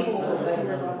 Certainly our People people. pull the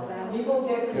cinder blocks out. People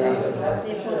get creative, that's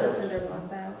They for pull the sure. cinder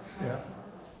blocks out. Yeah.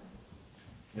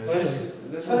 This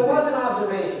But it was is, an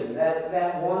observation,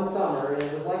 that one summer, and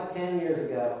it was like 10 years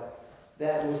ago,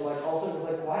 that was like, also it was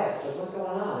like quiet, like what's going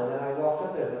on? And then I walked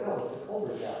up there, like, oh, it's the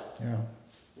Culver's out. Yeah.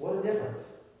 What a difference.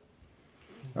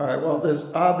 All right, well, there's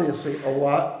obviously a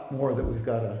lot more that we've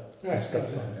got to Right, discuss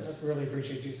on this. I really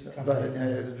appreciate you But coming.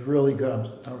 it's really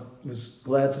good. I was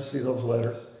glad to see those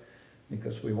letters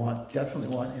because we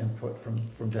definitely want input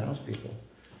from townspeople.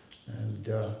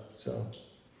 And so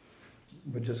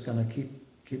we're just gonna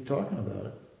keep talking about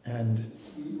it. And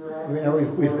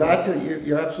we've got to,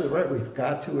 you're absolutely right, we've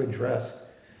got to address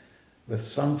with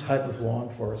some type of law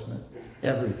enforcement,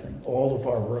 everything, all of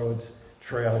our roads,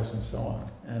 trails and so on.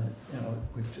 And,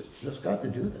 we've just got to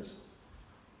do this.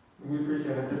 We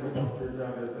appreciate how difficult your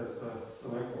job is as a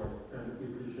select board, and we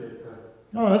appreciate that.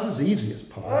 No, this is easy as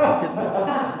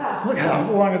pie. Look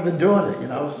how long I've been doing it,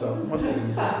 so it must be easy.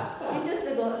 He's just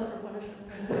a glutton for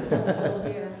punishment.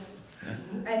 Here.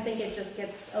 I think it just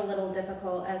gets a little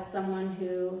difficult as someone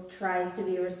who tries to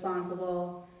be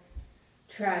responsible,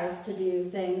 tries to do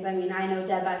things. I mean, I know,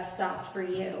 Deb, I've stopped for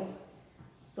you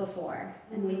before,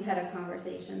 and we've had a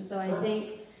conversation. So I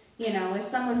think, as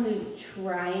someone who's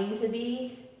trying to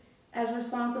be as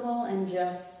responsible and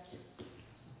just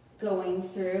going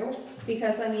through,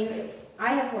 because I mean,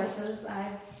 I have horses,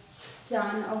 I've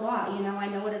done a lot, I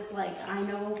know what it's like. I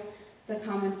know the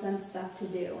common sense stuff to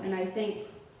do. And I think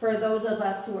for those of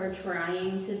us who are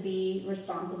trying to be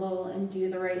responsible and do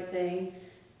the right thing,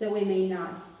 that we may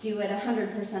not do it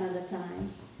 100% of the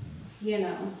time.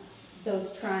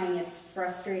 Those trying, it's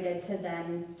frustrated to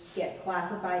then get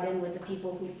classified in with the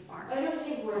people who aren't. I just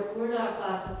think we're not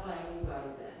classifying you guys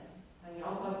in. I mean,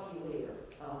 I'll talk to you later.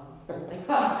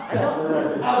 I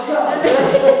don't. Outside.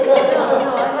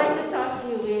 No, I'd like to talk to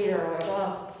you later, like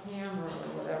off camera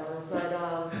or whatever.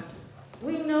 But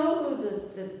we know who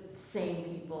the sane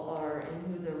people are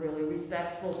and who the really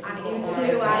respectful people I are.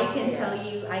 do too. I out can there. tell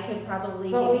you, I could probably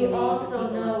But give you we names of also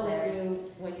people know up there.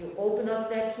 when you open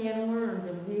up that can of worms,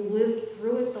 and we lived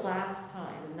through it the last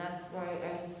time, and that's why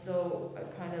I'm so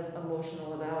kind of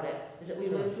emotional about it, is that we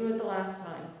lived through it the last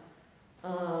time.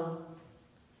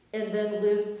 And then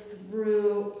lived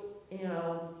through,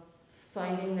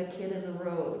 finding the kid in the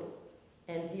road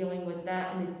and dealing with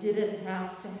that, and it didn't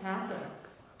have to happen.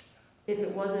 If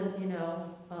it wasn't,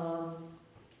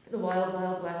 the wild,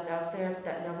 wild west out there,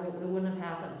 it wouldn't have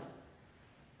happened.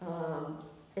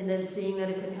 And then seeing that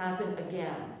it could happen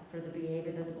again for the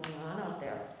behavior that's going on out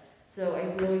there. So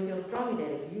I really feel strongly that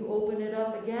if you open it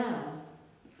up again,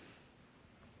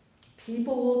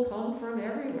 people will come from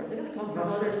everywhere. They're gonna come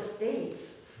from other states.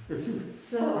 If you, I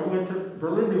So, went to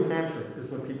Berlin, New Hampshire, is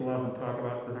what people often talk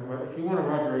about. If you want to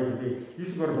ride your ATV, you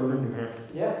should go to Berlin, New Hampshire.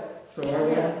 Yeah. So I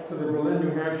went to the Berlin,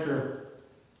 New Hampshire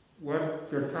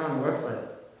their town website,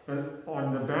 and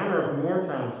on the banner of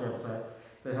Moretown's website,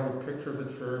 they have a picture of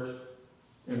the church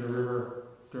in the river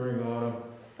during the autumn.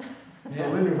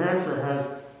 Berlin, New Hampshire has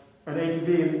an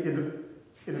ATV in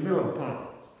the middle of the pond.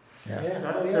 Yeah.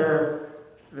 That's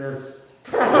there's.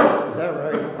 Is that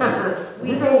right?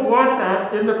 We don't want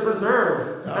that in the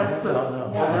preserve. No, That's the,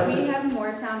 no. We have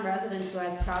Moretown residents who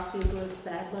I've talked to who have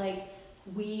said,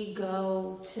 we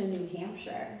go to New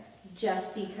Hampshire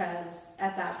just because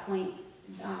at that point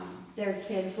their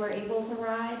kids were able to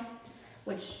ride,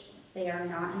 which they are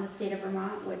not in the state of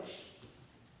Vermont, which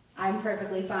I'm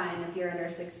perfectly fine if you're under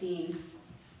 16,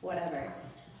 whatever.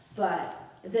 But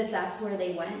that's where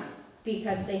they went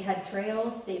because they had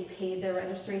trails, they paid their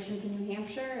registration to New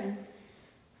Hampshire, and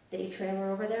they trailer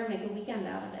over there and make a weekend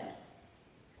out of it.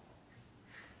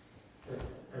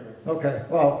 Okay,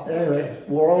 well, anyway,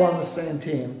 we're all on the same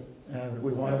team, and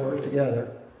we want to work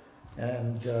together.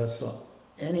 And so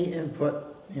any input,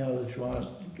 that you want to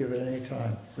give at any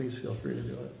time, please feel free to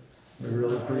do it. We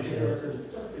really appreciate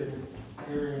it.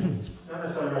 Not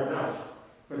necessarily right now,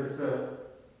 but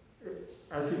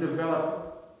as you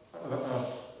develop,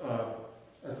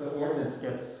 as the ordinance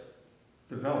gets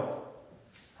developed,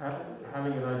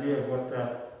 having an idea of what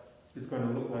that is going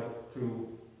to look like to.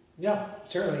 Yeah,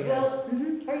 certainly. well,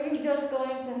 are you just going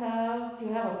to do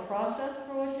you have a process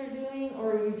for what you're doing,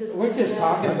 or are you just? We're just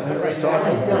talking about it right We're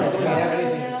talking now. about it. We don't have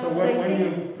anything. So when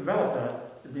you develop that,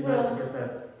 it'd be nice to get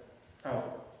that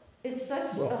out. It's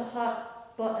such Well- a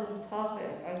hot button topic.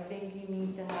 I think you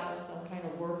need to have some kind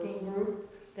of working group.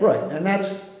 that Right, and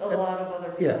that's- includes a lot of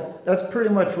other Yeah, people. that's pretty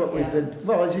much what we've Yeah. been,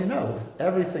 well, as you know,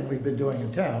 everything we've been doing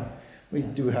in town, we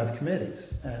do have committees.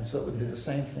 And so it would be the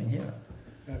same thing here.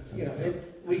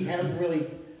 We haven't really,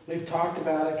 we've talked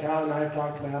about it, Cal and I have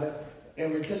talked about it.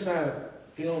 and we're just kind of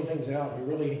feeling things out. We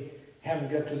really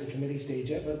haven't got to the committee stage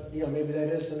yet, but, you know, maybe that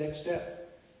is the next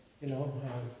step, you know.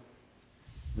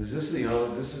 Is this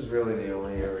this is really the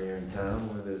only area in town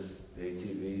where there's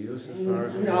ATV use as far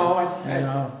as? we know?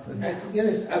 No, No,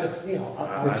 there's other, you know.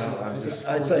 I'm just-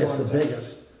 I'd say it's the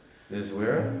biggest, There's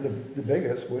where? the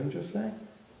biggest, wouldn't you say?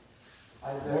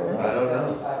 I've I don't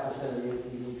know. 75% of the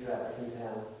ATV traffic in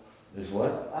town. Is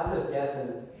what? I'm just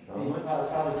guessing, How much?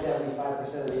 probably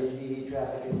 75% of the ATV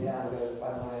traffic in town goes by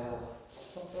my house.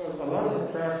 A lot of the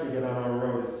trash we get on our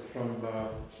road is from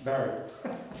Barry.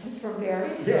 It's from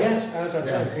Barry? Yes, I was on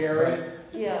Yeah. Barry,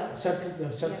 Yeah.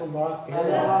 Central Lot. I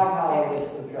know Hog Hollow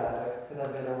gets some traffic, because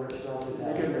I've been over to Schmelz's You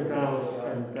house. get McDonald's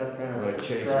and that kind of Like chase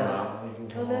them trash. out, you can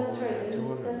Oh, come that's over right, and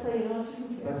do it. that's how you know.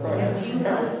 That's all. Yeah, do you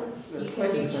know, It's you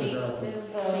can do like Chase McDonald's.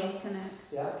 too, Chase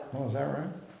connects. Yeah, Oh, is that right?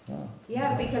 Wow.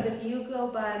 Yeah, because if you go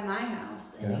by my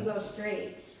house and you Yeah. go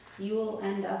straight, you will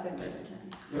end up in Riverton.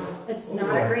 Yeah. It's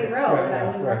not a great road, Right, I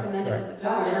wouldn't right, recommend it right. with a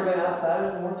John, you ever car. been outside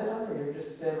of Moretown, or you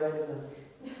just stay right in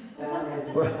the boundaries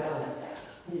of town?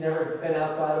 You never been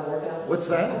outside of Moretown? What's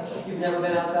that? You've never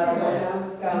been outside of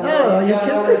Moretown? No, are you Gone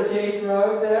kidding over me? to Chase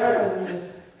Road there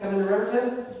and come into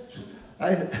Riverton?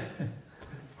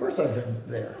 Of course I've been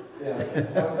there. Yeah,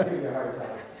 I was giving you a hard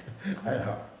time. I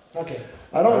know. Okay,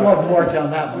 I don't love Moretown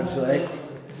that much, so I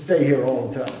stay here all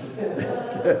the time.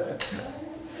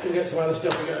 we got some other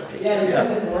stuff we gotta take Yeah, care you of.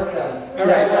 did some work done. All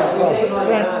right, well, We take my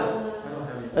Brent- time. I don't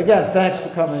have any. Again, thanks for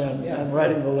coming in and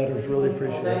writing the letters, really Well,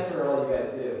 appreciate thanks it. for all you guys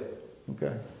do.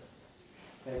 Okay.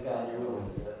 Thank God you're willing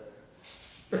to do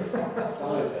it.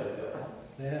 Somebody's gotta do it.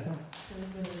 Yeah,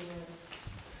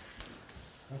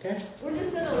 okay. We're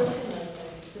just gonna listen, I think,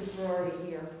 since we're already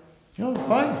here. No,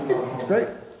 fine, it's great.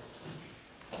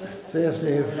 See you,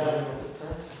 Steve.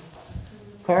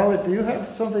 Carla, do you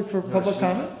have something for public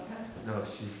comment? No,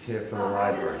 she's here for the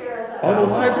library. Oh,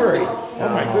 the library. Oh,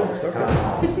 my goodness,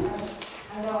 okay.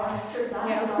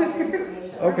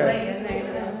 Okay. Lay in there.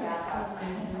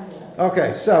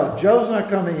 Okay, so Joe's not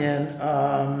coming in.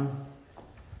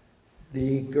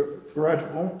 The garage,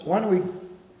 why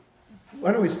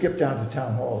don't we skip down to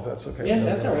town hall if that's okay? Yeah,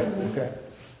 that's all right. Okay.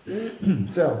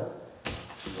 So,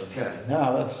 Okay.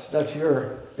 now that's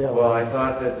your bill. Well, I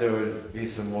thought that there would be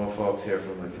some more folks here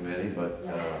from the committee, but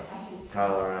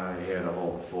Kyle and I are here to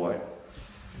hold the fort.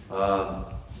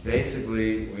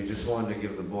 Basically, we just wanted to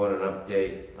give the board an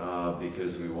update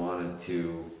because we wanted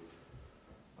to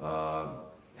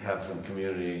have some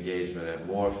community engagement at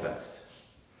Moorfest.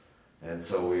 And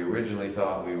so we originally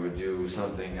thought we would do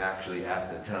something actually at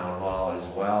the town hall as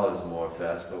well as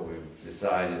Moorfest, but we've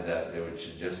decided that it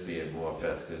should just be at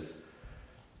Moorfest because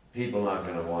people aren't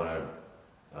going to want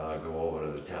to go over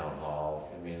to the town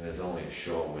hall. I mean, there's only a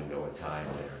short window of time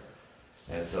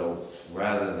there. And so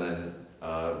rather than,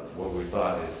 what we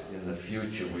thought is in the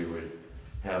future we would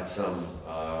have some,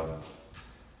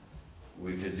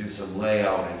 we could do some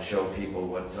layout and show people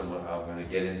what some, I'm going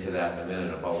to get into that in a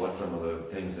minute, about what some of the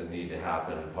things that need to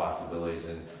happen and possibilities,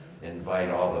 and invite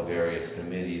all the various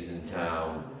committees in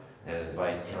town and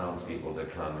invite townspeople to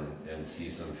come and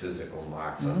see some physical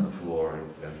marks on the floor,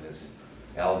 and this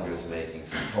Elger's making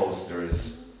some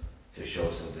posters to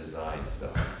show some design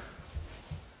stuff.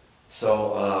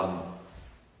 So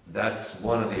that's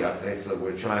one of the updates. So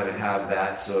we're trying to have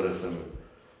that sort of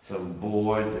some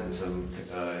boards and some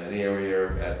an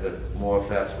area at the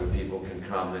Moorfest where people can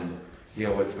come and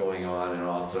hear what's going on and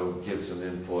also give some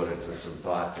input or some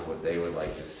thoughts of what they would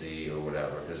like to see or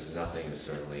whatever, because nothing is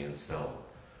certainly in stone.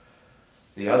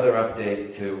 The other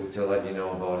update to let you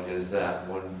know about is that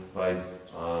by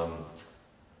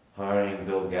hiring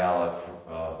Bill Gallup,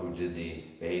 who did the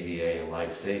ADA and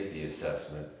life safety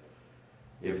assessment,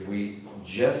 if we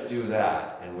just do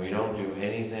that and we don't do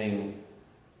anything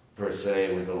per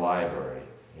se with the library,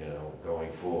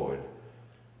 going forward,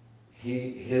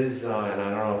 and I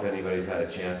don't know if anybody's had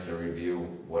a chance to review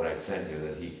what I sent you,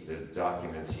 the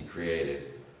documents he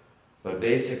created, but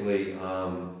basically,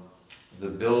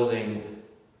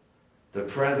 the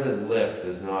present lift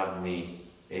does not meet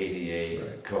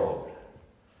ADA code.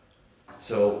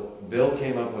 So Bill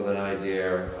came up with an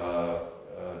idea, a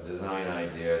design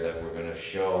idea that we're going to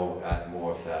show at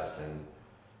Moorfest and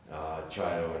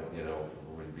try to,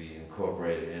 would be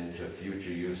incorporated into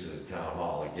future use of the town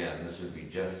hall. Again, this would be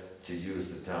just to use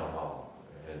the town hall,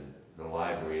 and the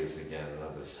library is again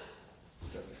another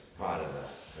part of that.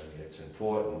 I mean, it's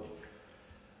important.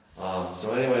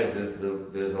 So anyways,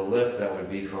 there's a lift that would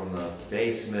be from the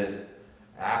basement,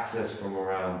 access from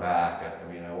around back.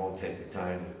 I mean, I won't take the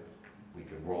time, we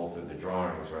could roll through the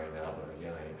drawings right now, but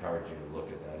again, I encourage you to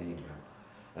look at that email.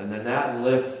 And then that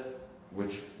lift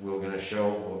which we're gonna show,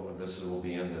 well, this will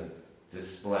be in the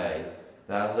display.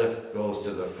 That lift goes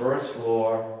to the first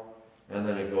floor, and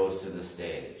then it goes to the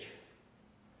stage.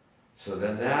 So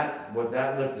then what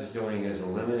that lift is doing is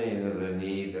eliminating the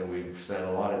need that we've spent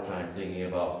a lot of time thinking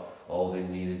about, oh, there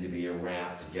needed to be a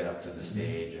ramp to get up to the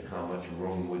stage, and how much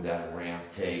room would that ramp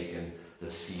take, and the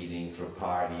seating for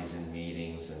parties and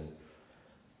meetings and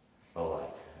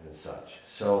alike and such.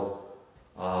 So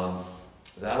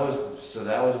that was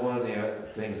one of the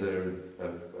things that are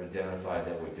identified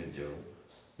that we could do.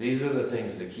 These are the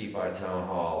things to keep our town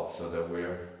hall so that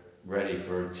we're ready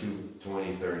for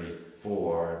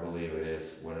 2034, I believe it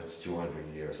is, when it's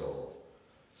 200 years old.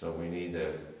 So we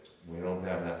don't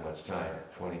have that much time.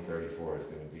 2034 is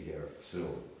going to be here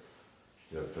soon,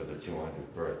 so for the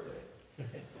 200th birthday.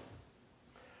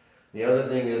 The other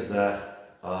thing is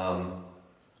that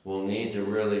we'll need to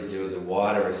really do, the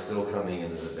water is still coming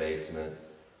into the basement.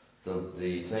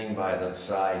 The thing by the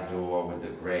side door with the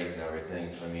grate and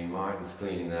everything, I mean, Martin's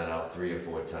cleaning that out 3 or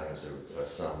 4 times a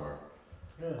summer.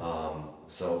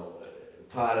 So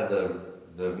part of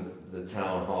the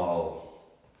town hall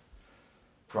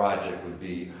project would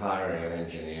be hiring an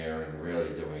engineer and really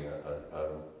doing a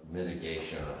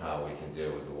mitigation on how we can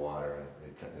deal with the water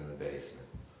in the basement.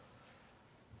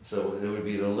 So there would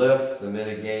be the lift, the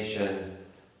mitigation,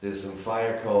 there's some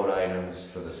fire code items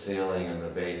for the ceiling in the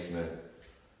basement.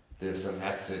 There's some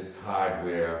exit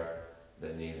hardware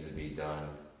that needs to be done.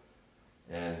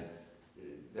 And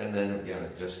then again,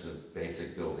 just the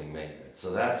basic building maintenance.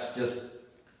 So that's just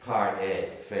part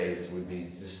A, phase would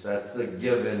be just, that's the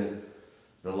given,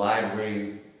 the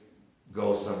library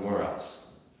goes somewhere else,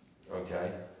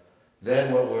 okay?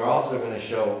 Then what we're also gonna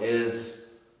show is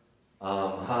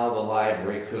how the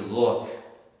library could look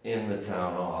in the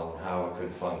town hall and how it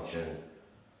could function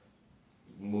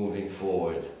moving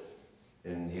forward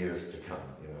in years to come,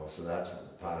 so that's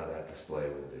what part of that display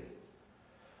would be.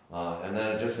 And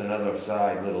then just another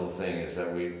side little thing is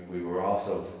that we were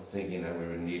also thinking that we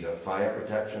would need a fire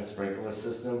protection sprinkler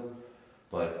system,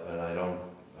 and I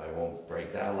won't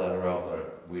break that letter out,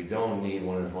 but we don't need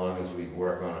one as long as we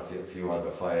work on a few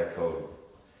other fire code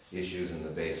issues in the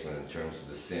basement in terms of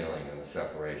the ceiling and the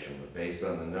separation. But based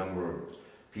on the number of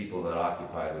people that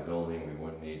occupy the building, we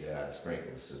wouldn't need to add a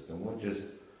sprinkler system, which is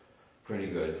pretty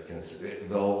good,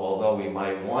 although we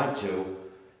might want to,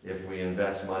 if we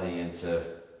invest money into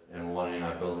and wanting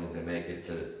our building to make it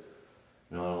to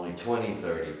not only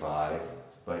 2035,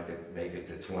 but make it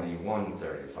to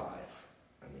 2135.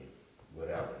 I mean,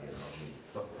 whatever,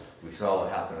 we saw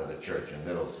what happened to the church in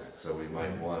Middlesex, so we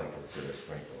might want to consider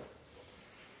sprinkler.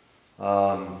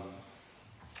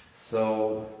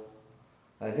 So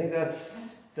I think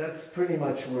that's pretty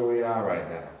much where we are right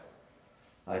now.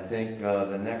 I think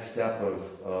the next step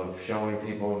of showing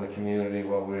people in the community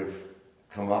what we've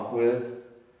come up with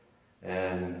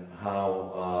and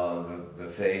how the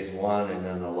phase 1 and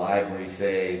then the library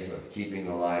phase of keeping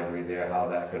the library there, how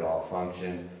that could all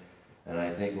function. And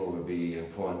I think what would be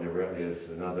important to is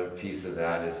another piece of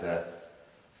that is that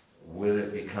with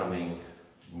it becoming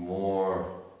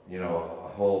more, a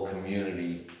whole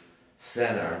community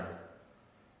center,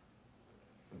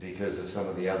 because of some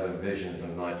of the other visions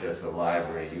of not just the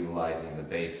library, utilizing the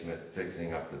basement,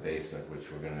 fixing up the basement, which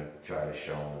we're going to try to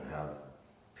show and have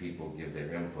people give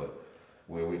their input,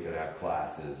 where we could have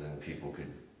classes and people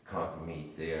could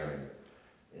meet there.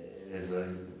 And as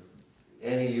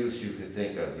any use you could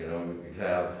think of, you could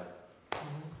have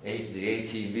the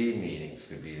ATV meetings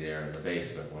could be there in the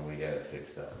basement when we get it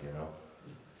fixed up,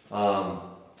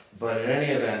 But in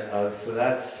any event, so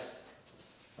that's,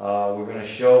 we're going to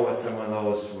show what some of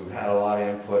those, we've had a lot of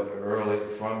input early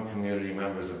from community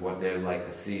members of what they'd like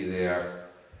to see there.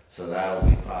 So that'll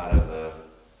be part of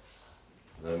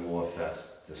the More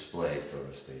Fest display, so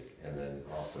to speak. And then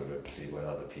also to see what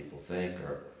other people think,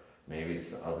 or maybe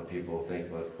other people think,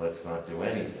 let's not do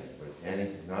anything.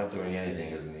 But not doing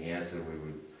anything isn't the answer.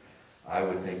 I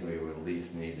would think we would at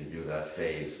least need to do that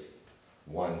phase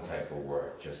 1 type of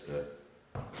work, just to.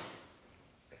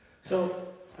 So,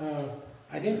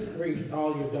 I didn't read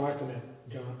all your document,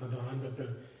 Don, but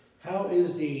how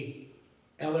is the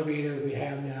elevator we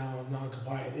have now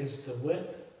non-compliant? Is the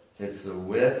width? It's the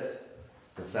width,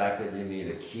 the fact that you need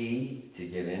a key to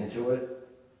get into it.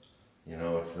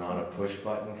 It's not a push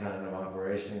button kind of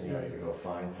operation. You have to go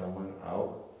find someone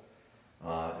out.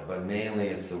 But mainly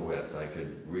it's the width. I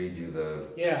could read you the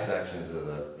sections of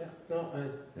the. Yeah. No,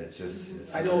 it's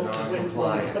I know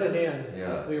non-compliant. When we put it in,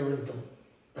 yeah. we were.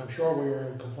 I'm sure we were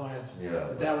in compliance. Yeah.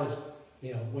 But that was,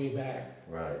 way back.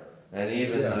 Right. And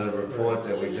even the report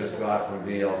that we just got from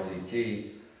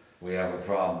VLCT we have a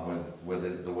problem with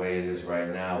it the way it is right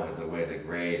now, with the way the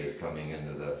grade is coming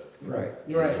into the, Right.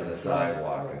 You're right. into the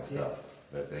sidewalk and Right, yeah. stuff,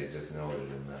 that they just noted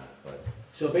in that, but.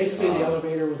 So basically, the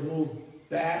elevator would move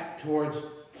back towards,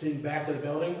 to the back of the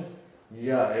building?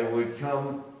 Yeah, it would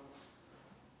come,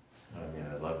 I mean,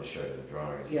 I'd love to show you the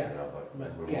drawings, you Yeah, know, but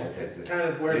But, we yeah, won't take the. kind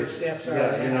of where the It's- steps are.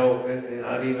 Yeah, you know, and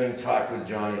I've even talked with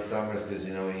Johnny Summers, because,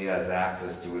 you know, he has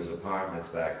access to his apartments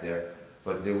back there,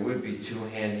 but there would be 2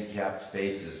 handicapped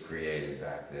spaces created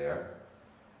back there,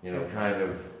 you know, kind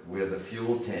of where the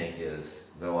fuel tank is,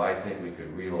 though I think we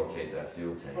could relocate that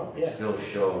fuel tank. Oh, It yeah. still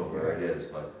showed where it is,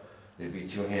 but there'd be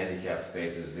 2 handicapped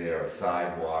spaces there, a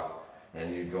sidewalk,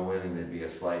 and you'd go in and there'd be a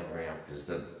slight ramp, because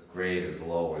the grade is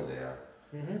lower there.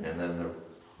 Mhm. And then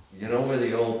you know where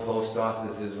the old post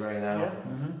office is right now? Yeah.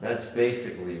 Mhm. That's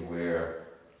basically where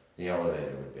the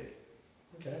elevator would be.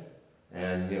 Okay.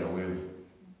 And, you know,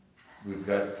 we've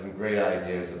got some great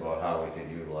ideas about how we could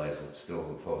utilize still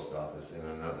the post office in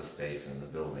another space in the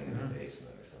building in the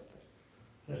basement or something.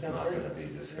 That It's sounds not great. gonna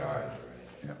be discarded or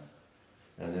anything.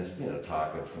 And there's, you know,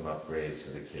 talk of some upgrades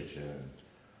to the kitchen and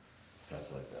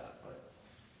stuff like that, but,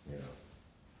 you know.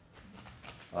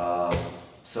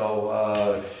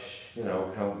 You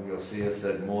know, you'll see us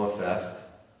at Morefest.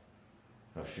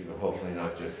 Hopefully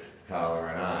not just Carla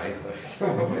and I, but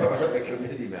some of our other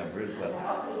committee members, but,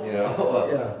 you know,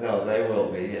 Yeah. no, they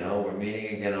will be, you know. We're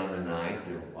meeting again on the 9th.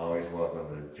 You're always welcome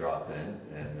to drop in,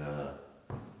 and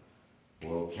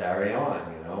we'll carry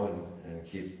on, you know, and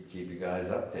keep you guys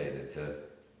updated to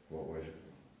what we're,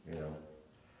 you know.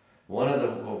 One of the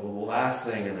last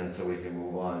thing, and then so we can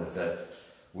move on, is that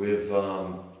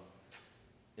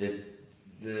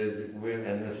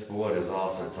and this board has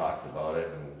also talked about it,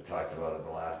 and talked about it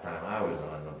the last time I was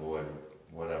on the board,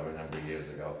 whatever number of years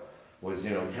ago, was,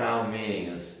 you know, town meeting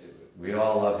is, we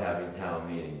all love having town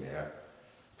meeting there.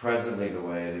 Presently, the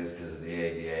way it is, because of the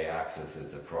ADA access,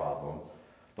 is a problem.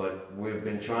 But we've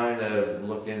been trying to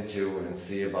look into and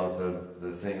see about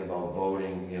the thing about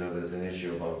voting. You know, there's an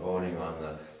issue about voting on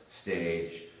the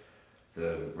stage,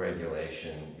 the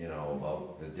regulation, you know,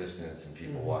 about the distance and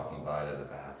people walking by to the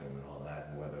bathroom and all that,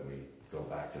 and whether we go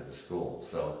back to the school.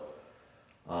 So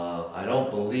I don't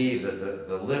believe that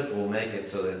the lift will make it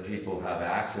so that people have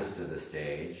access to the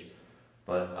stage,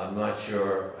 but I'm not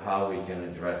sure how we can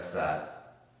address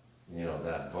that, you know,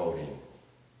 that voting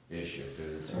issue,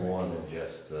 because it's more than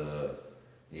just the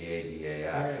ADA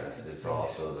access, Right. it's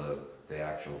also the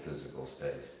actual physical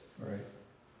space. Right.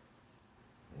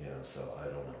 You know, so I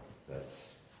don't know.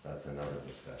 That's another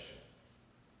discussion.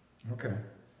 Okay.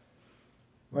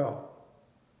 Well,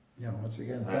 you know, once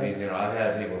again, I mean, you know, I've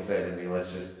had people say to me,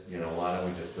 let's just, you know, why don't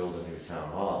we just build a new town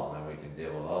hall and then we can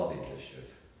deal with all these issues.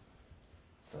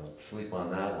 So sleep on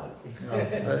that one,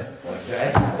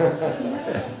 okay?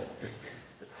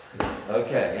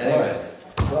 Okay, anyways.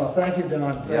 well, thank you,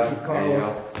 Don. Thank Yeah, you, there you Carla,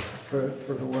 go.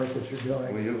 for the work that you're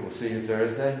doing. We'll see you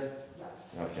Thursday?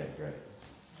 Okay, great.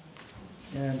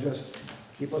 And just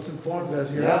keep us informed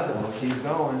as you're out Yeah, there. we'll keep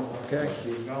going. Okay.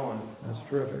 We'll keep going. That's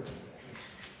terrific.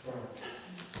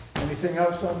 Anything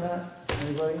else on that?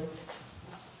 Anybody?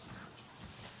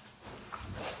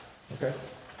 Okay.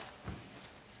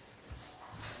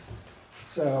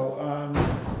 So,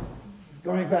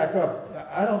 going back up,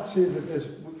 I don't see that there's,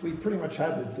 we pretty much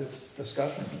had this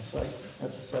discussion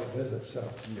at the site visit, so.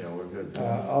 Yeah, we're good.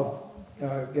 I'll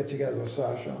get together with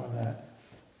Sasha on that.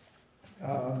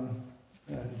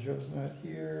 And Joe's not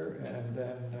here, and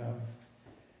then,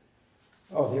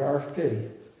 the RFP.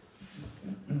 There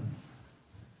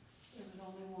was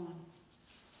only one.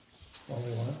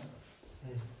 Only one?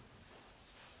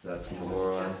 That's And it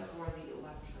more was on, just for the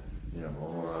electric. yeah,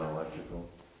 more on electrical.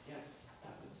 Yeah,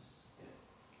 that was it.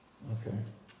 Okay.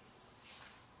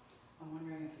 I'm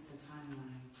wondering if it's the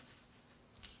timeline.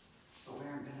 But we're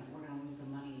gonna lose the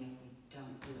money if we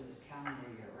don't do it this calendar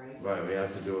year, right? Right, we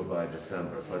have to do it by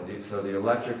December, but so the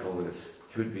electrical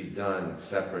could be done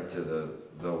separate to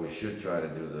though we should try to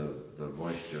do the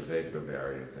moisture vapor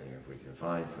barrier thing if we can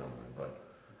find someone, but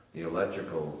the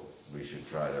electrical, we should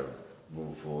try to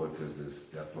move forward, because there's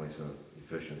definitely some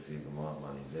efficiency Vermont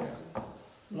money there.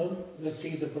 Well, let's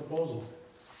see the proposal.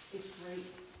 It's right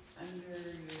under your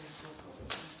local.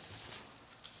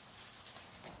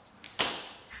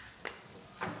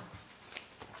 I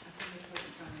think it's right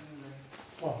in front of you, Ray.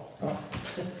 Oh.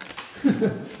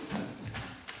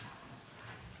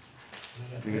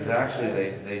 Because actually,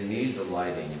 they need the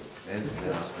lighting, and,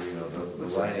 you know, the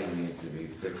lighting needs to be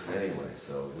fixed anyway,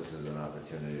 so this is an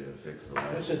opportunity to fix the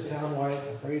lighting. This is townwide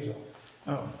appraisal.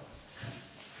 Oh,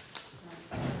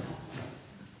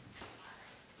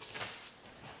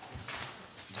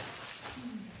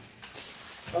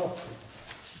 Oh,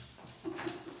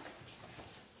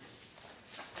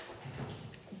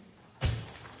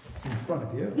 It's in front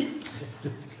of you.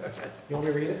 you want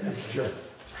me to read it? Sure.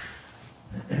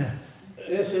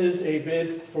 This is a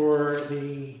bid for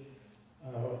the,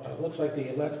 looks like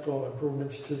the electrical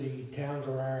improvements to the town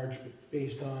garage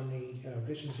based on the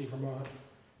Efficiency Vermont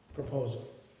proposal.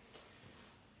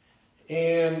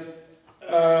 And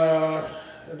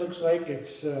it looks like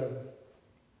it's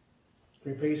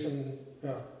replacing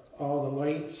all the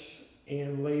lights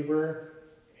and labor,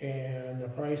 and the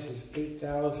price is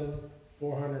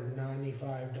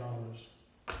 $8,495.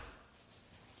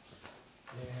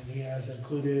 And he has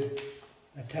included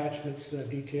attachments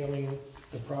detailing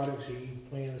the products he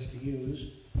plans to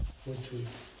use, which we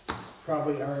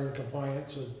probably are in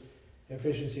compliance with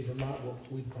Efficiency Vermont.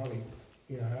 We'd probably,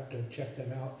 have to check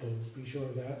them out to be sure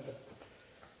of that. But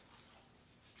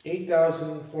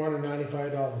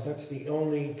 $8,495. That's the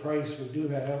only price we do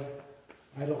have.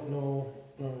 I don't know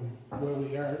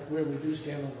where we do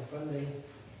stand on the funding.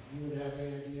 You would have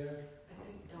any idea? I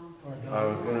think Don. Or I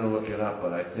was gonna look it up,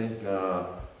 but I think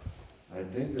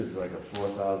there's like a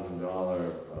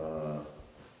 $4,000,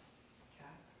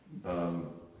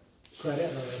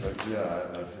 credit? a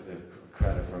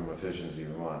credit from Efficiency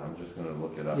Vermont. I'm just gonna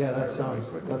look it up. Yeah, that really sounds,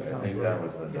 quickly. that sounds I think right. that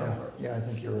was the Yeah, number. yeah, I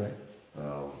think you're right.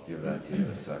 I'll give that to you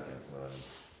in a second.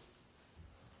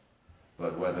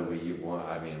 But whether we want,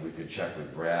 we could check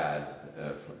with Brad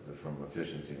from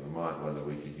Efficiency Vermont, whether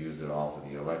we could use it all for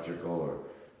the electrical, or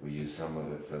we use some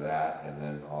of it for that, and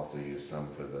then also use some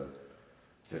for the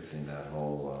fixing that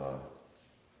whole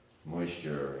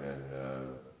moisture and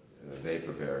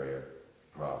vapor barrier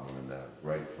problem in that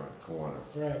right front corner.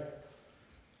 Right.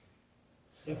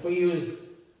 If we use,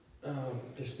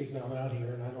 just speaking out loud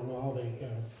here, and I don't know all the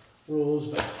rules,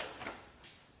 but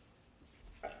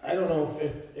I don't know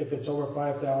if it's over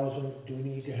 5,000, do we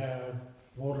need to have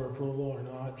voter approval or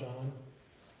not, John?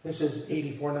 This is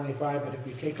 $84.95, but if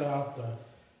you take off the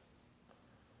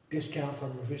discount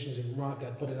from Efficiency Vermont,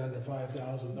 that put it under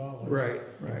 $5,000. Right.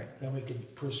 Then we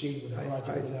could proceed with the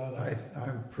project without that.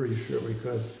 I'm pretty sure we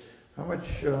could. How much,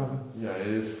 Yeah, it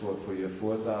is for your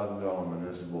 $4,000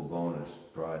 municipal bonus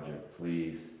project,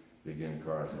 please begin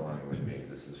corresponding with me.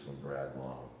 This is from Brad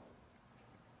Long.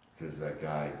 Because that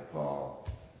guy, Paul,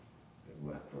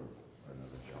 left for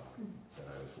another job that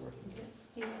I was working with.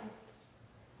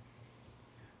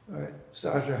 all right,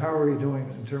 Sasha, how are you doing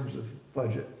in terms of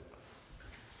budget?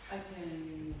 I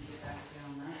can get back to you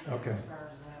on that. Okay. As far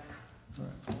as that. All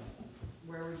right.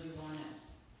 Where would you want it?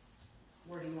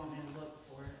 Where do you want me to look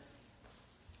for it?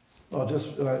 Well, just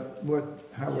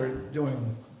how we're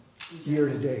doing year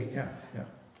to date, yeah.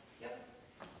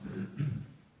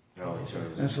 No, in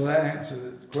terms And of, so that answers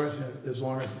the question, as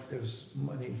long as there's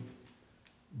money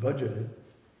budgeted,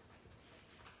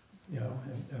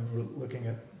 and we're looking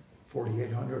at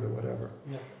 4,800 or whatever,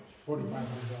 Yeah,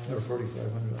 $4,500. or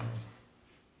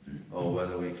 4,500.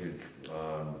 whether we could,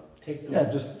 Take the. Yeah,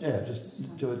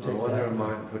 just do it. I Take wonder that. if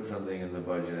Martin put something in the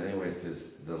budget anyways, because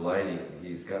the lighting,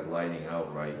 he's got lighting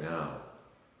out right now.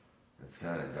 It's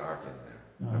kind of dark in there.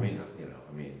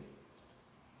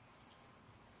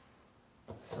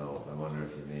 So I wonder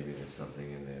if maybe there's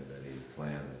something in there that he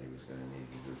planned that he was gonna need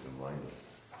to do some lighting.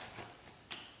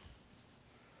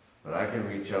 But I can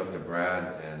reach out to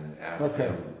Brad and ask Okay.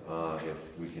 him,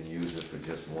 if we can use it for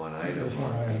just one item. Just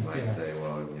one He item, might yeah. say,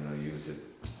 well, use it,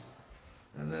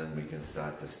 and then we can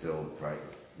start to still, for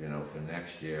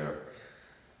next year,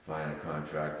 find a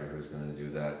contractor who's gonna do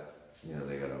that.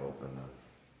 They gotta open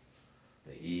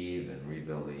the eave and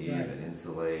rebuild the eave Right. and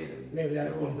insulate and. Maybe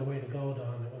that would be the way to go,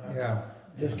 Don. Yeah.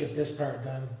 Just get this part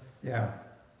done, Yeah.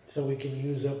 so we can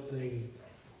use up the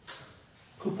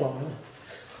coupon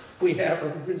we have from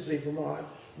Efficiency Vermont.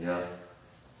 Yeah,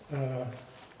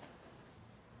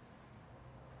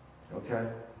 okay.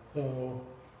 So,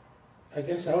 I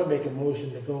guess I would make a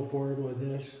motion to go forward with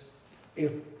this,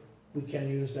 if we can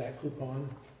use that coupon,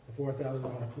 the $4,000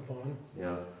 coupon.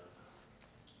 Yeah.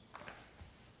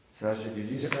 Sasha, could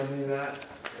you send me that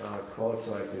quote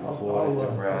so I can forward it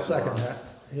to Brad? I'll second that.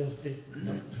 He'll speak,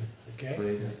 okay?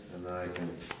 Please, and then I can.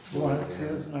 You want to see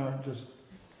this? No, just,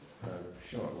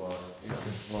 Sure,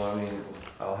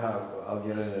 I'll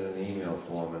get it in an email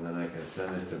form, and then I can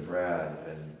send it to Brad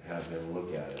and have him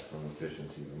look at it from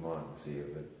Efficiency Vermont and see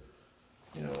if it,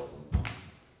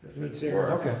 if Meets it their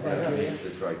works. Yeah, criteria. meets the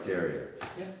criteria.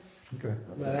 okay.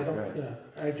 But I don't, Great.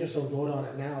 I just don't vote on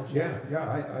it now. so- Yeah,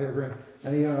 I agree.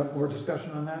 Any more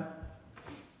discussion on that?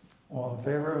 All in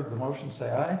favor of the motion, say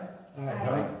aye.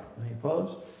 Aye. Any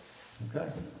opposed?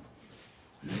 Okay.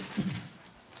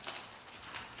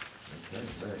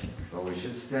 But we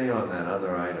should stay on that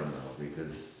other item though,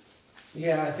 because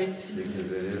Yeah, I think, it's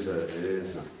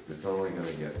only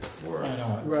gonna get worse. I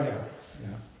know, Right. yeah.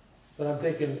 but I'm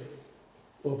thinking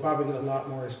we'll probably get a lot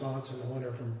more response in the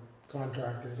winter from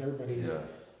contractors. Everybody's Yeah,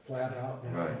 flat out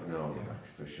now. right, no, Yeah.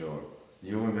 for sure.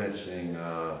 You were mentioning,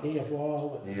 EF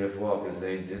wall, EF Wall, because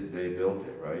they built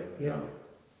it, right? Yeah.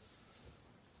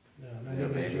 no, and I Yeah,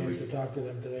 didn't get a maybe chance we- to talk to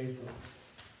them today, but,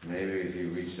 Maybe if you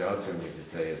reached out to them, you could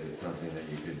say, is it something that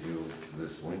you could do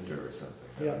this winter or something?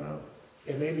 I Yeah. don't know.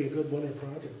 it may be a good winter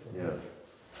project for them.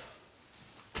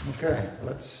 Yeah. Okay,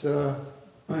 let's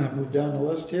move down the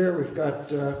list here. We've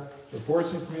got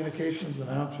reports and communications,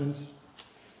 announcements.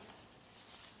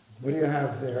 What do you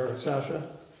have there,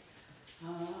 Sasha? A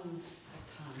ton.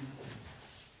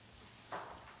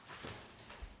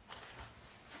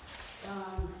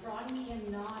 Ron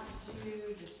cannot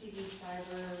do the CD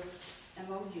fiber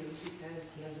MOU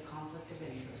because he has a conflict of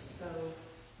interest, so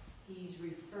he's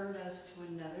referred us to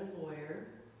another lawyer,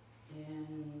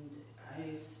 and I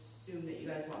assume that you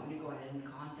guys want me to go ahead and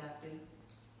contact him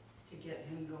to get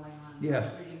him going on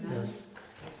Yes, reading that? yes.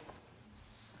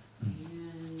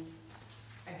 And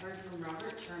I heard from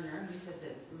Robert Turner, who said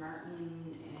that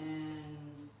Martin and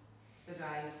the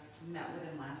guys met with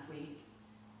him last week,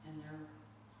 and they're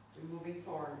moving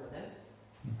forward with it,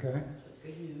 Okay. so it's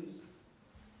good news.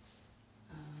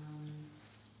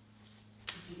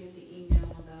 Did you get the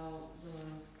email about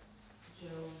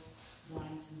Joe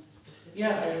wanting some specifics?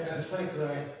 Yeah, that's funny, because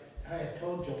I had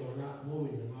told Joe we're not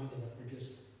moving the monument, we're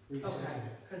just resetting Okay,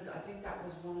 it. because I think that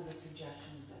was one of the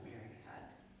suggestions that Mary had.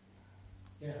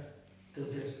 Yeah,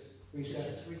 to just reset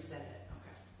it. Just reset it,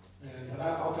 okay. And, but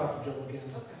I'll talk to Joe again.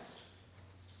 Okay.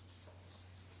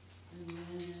 And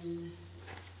then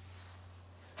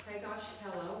Craig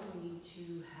Oshkello, we need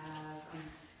to have,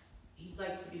 he'd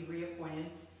like to be reappointed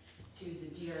to the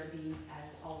DRB as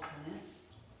alternate.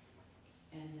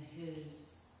 And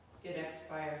it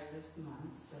expires this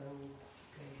month, so you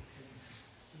guys can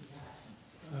do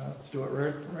that. Let's do it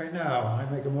right now. I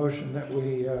make a motion that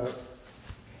we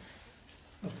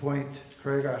appoint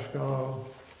Craig Oshkosh.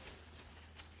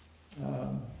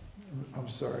 I'm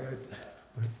sorry,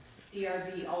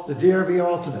 DRB the alternate. DRB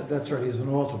alternate, that's right, he's an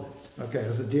alternate. Okay,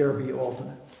 as a DRB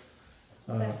alternate.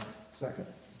 Second.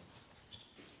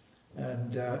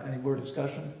 And any more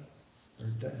discussion? Or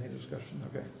any discussion?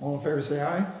 Okay. All in favor, say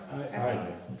aye. I,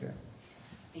 Okay.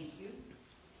 Thank you.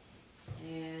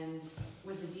 And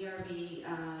with the DRB,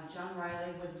 John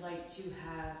Riley would like to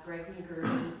have Greg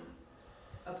McGurty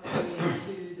appointed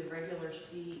to the regular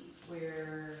seat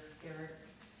where Eric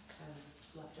has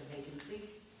left a vacancy.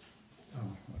 Oh,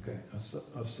 okay.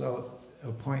 So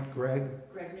appoint Greg.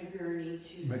 Greg McGurney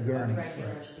to the McGurney,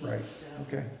 regular right, seat right. instead of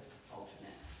Okay,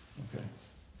 alternate. okay.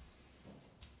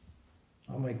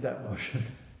 I'll make that motion.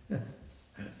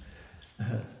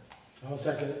 I'll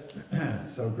second it.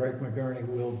 So Greg McGurney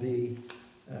will be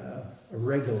a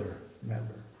regular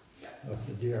member of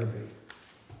the DRB.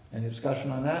 Any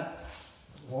discussion on that?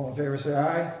 All in favor, say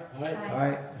aye. Aye.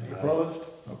 Aye. Any opposed?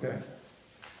 Okay.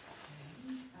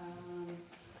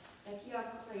 Becky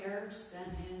Claire sent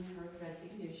in her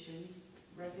resignation,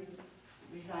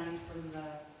 resigning from the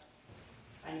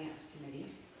finance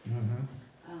committee. Mhm.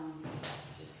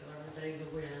 Just so everybody's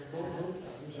aware Oh, of that.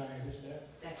 I'm sorry, I missed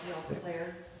that. Becky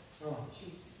Claire, Oh,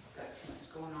 she's got too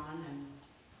much going on and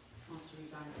wants to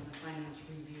resign from the finance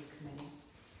review committee.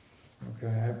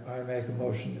 Okay, I make a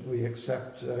motion that we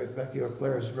accept Becky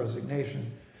O'Clair's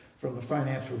resignation from the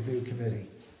Finance Review Committee.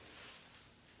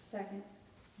 Second.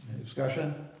 Any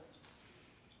discussion?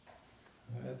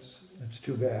 That's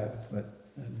too bad, but,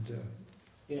 and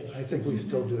yes. I think we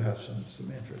still do have some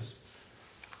interest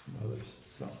from others.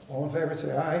 So, all in favor,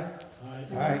 say aye. Aye.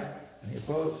 Aye. Any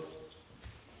opposed?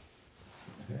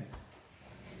 Okay.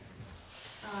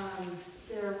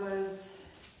 There was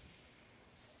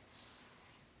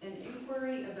an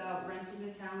inquiry about renting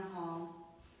the town hall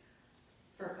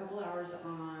for a couple hours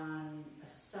on a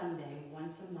Sunday,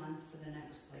 once a month for the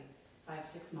next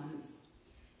 5-6 months.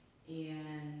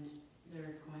 And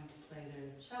they're going to play their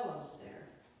cellos there.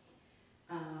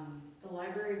 The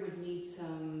library would need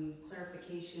some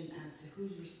clarification as to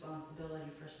whose responsibility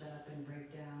for setup and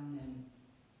breakdown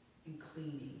and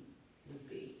cleaning would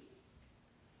be.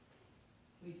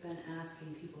 We've been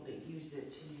asking people that use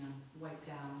it to, wipe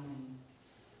down and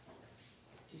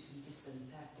do some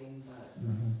disinfecting, but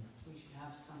Mhm. we should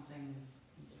have something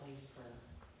in place for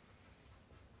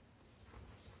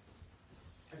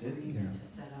agreement to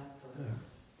set up or Yeah.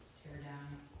 tear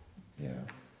down. Yeah.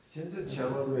 Didn't the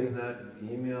cello in that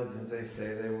email, didn't they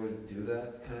say they would do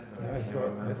that? Yeah, I can't thought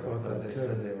remember. that they too.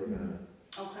 said they were gonna,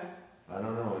 Okay. I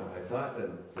don't know, I thought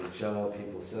the Cello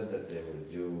people said that they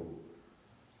would do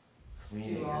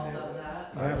cleaning. Do and all they of would-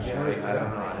 that. I haven't Yeah, heard I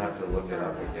don't that. know, I'd have to look it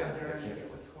up Confirm that again. with her I and can't-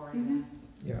 get with Cory then.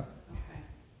 Yeah, Okay.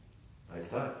 I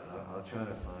thought, I'll try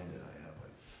to find it, I have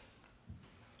it.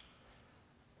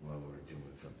 While we were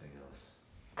doing something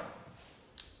else.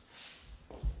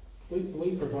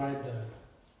 We provide the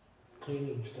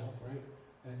cleaning stuff, right?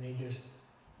 And they just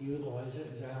utilize it,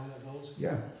 is that how that goes?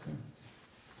 yeah.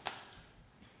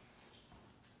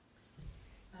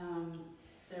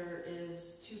 There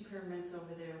is 2 permits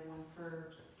over there, one for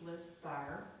Bliss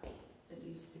Bar that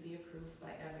needs to be approved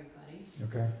by everybody.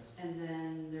 Okay, And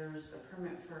then there's a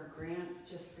permit for a grant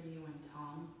just for you and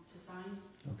Tom to sign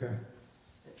okay,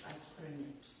 that I put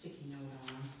a sticky note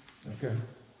on. okay.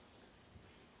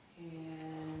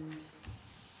 And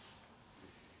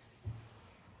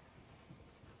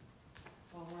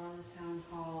while we're on the town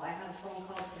hall, I had a phone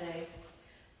call today.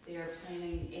 They are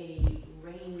planning a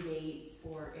rain date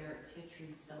for Eric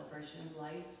Titchard's Celebration of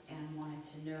Life and wanted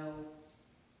to know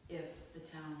if the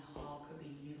town hall could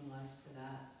be utilized for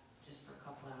that, just for a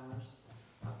couple hours,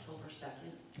 October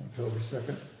 2nd. October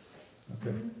 2nd,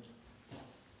 okay.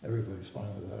 Everybody's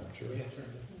fine with that, I'm sure. Yeah,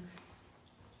 certainly.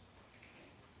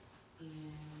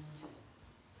 And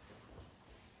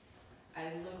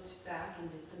I looked back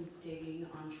and did some digging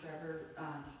on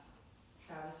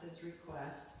Travis's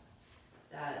request.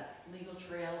 That legal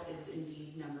trail is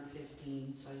indeed number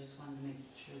 15, so I just wanted to make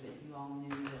sure that you all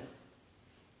knew that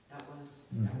that was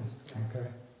correct. Okay,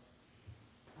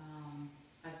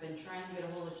 I've been trying to get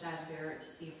a hold of Chad Barrett to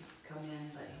see if he could come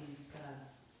in, but he's got a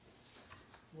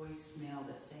voicemail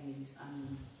that's saying he's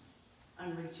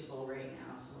unreachable right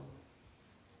now, so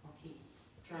I'll keep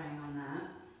trying on that.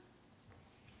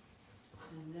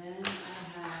 And then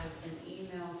I have an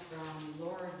email from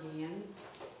Laura Gans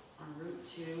on Route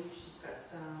 2. She's got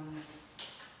some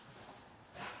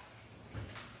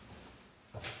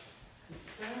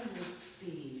concerns with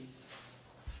speed.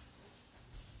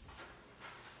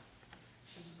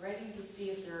 She's ready to see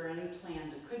if there are any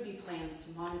plans, or could be plans,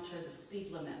 to monitor the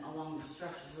speed limit along the stretch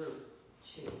of Route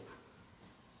 2.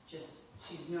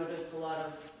 She's noticed a lot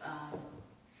of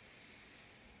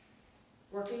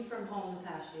working from home the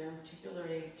past year,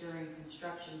 particularly during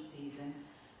construction season.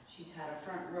 She's had a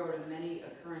front row to many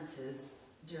occurrences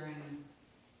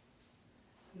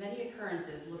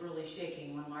literally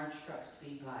shaking when large trucks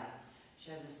speed by.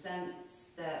 She has a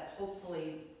sense that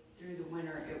hopefully through the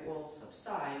winter it will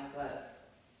subside, but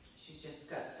she's just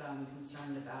got some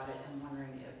concern about it and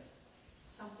wondering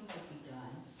if something could be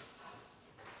done.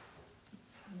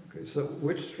 okay, so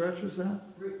which stretch is that?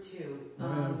 Route 2.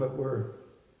 But we're,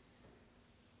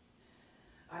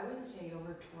 I would say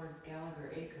over towards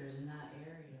Gallagher Acres in that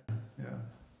area. yeah.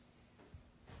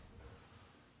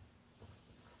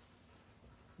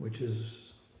 Which is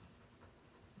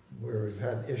where we've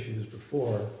had issues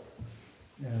before,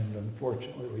 and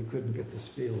unfortunately, we couldn't get the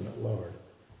speed limit lowered.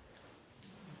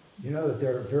 You know that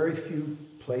there are very few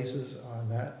places on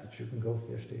that you can go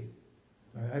 50.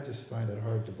 I mean, I just find it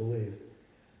hard to believe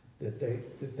that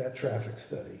that traffic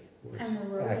study was And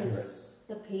the road accurate. is,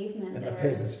 the pavement And the there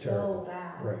pavement's is terrible. so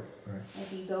bad. Right, right,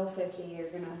 If you go 50, you're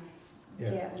gonna yeah,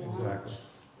 get exactly. launched.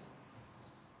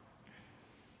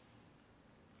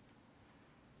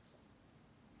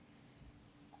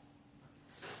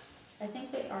 I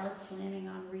think they are planning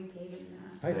on repaving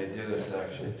that. They did a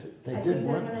section They I did think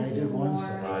one, they're gonna they do did one more.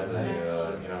 side. by the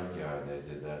Next year. junkyard, they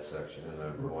did that section in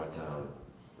the Moretown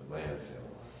landfill,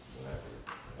 whatever.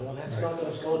 Well, that's not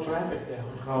gonna slow traffic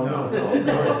down. Oh, no, of course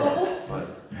not.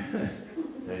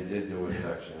 But they did do a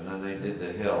section, and then they did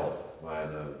the hill by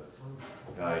the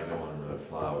guy doing the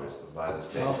flowers, by the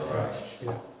state Oh, garage.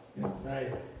 Yeah,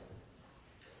 Right.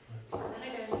 Then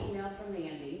I got an email from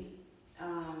Mandy.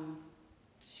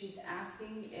 She's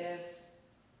asking if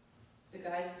the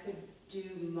guys could do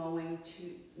mowing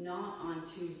not on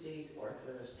Tuesdays or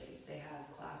Thursdays. They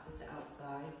have classes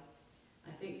outside.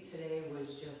 I think today was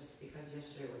just because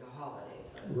yesterday was a holiday,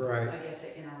 but right, I guess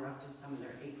it interrupted some of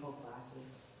their April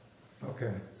classes.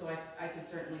 okay. So I could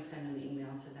certainly send an email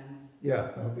to them. Yeah,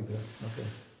 that'll be good, okay.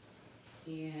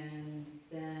 And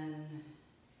then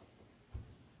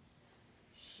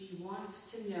she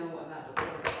wants to know about the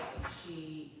porta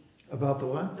potty. About the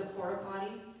what? The porta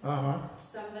potty, Uh-huh,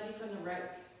 somebody from the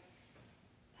rec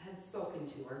had spoken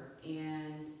to her,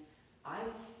 and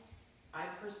I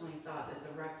personally thought that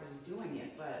the rec was doing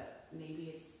it, but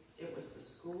maybe it was the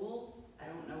school. I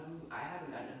don't know who, I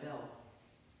haven't gotten a bill.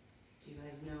 Do you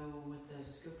guys know what the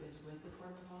scoop is with the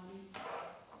porta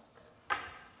potty?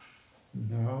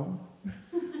 no.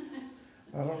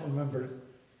 I don't remember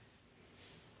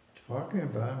talking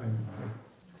about, I mean,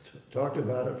 talked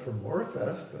about it for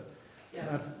Morefest, but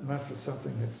Yeah, not for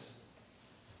something that's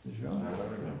I genre.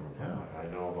 don't remember. Yeah. I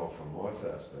know about from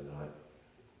Morfest, but not,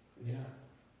 Yeah.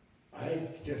 I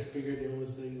just figured it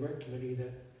was the rec committee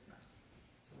that,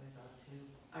 that's what I thought too.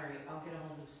 All right, I'll get a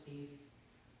hold of Steve.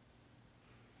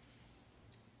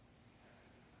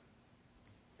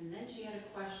 And then she had a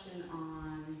question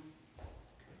on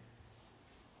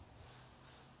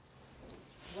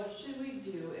what should we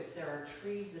do if there are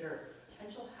trees that are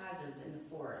potential hazards in the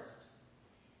forest,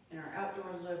 in our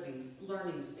outdoor learning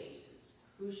spaces?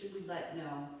 Who should we let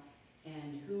know,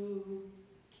 and who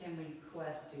can we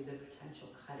request do the potential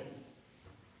cutting?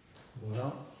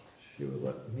 Well, she would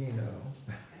let me know.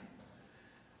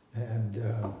 And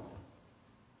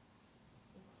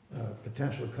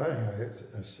potential cutting, I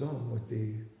assume, would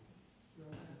be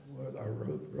what our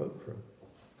road crew.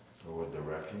 or would the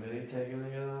rec committee take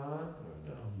anything on, or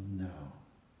no? No.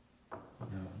 No.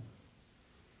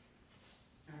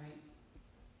 All right.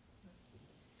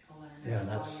 I'll let her know. Yeah, I'll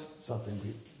that's call you. something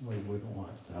we wouldn't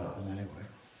want to happen anyway.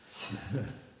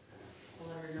 I'll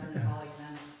let her know to call you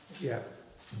then. Yeah.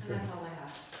 And Okay. that's all I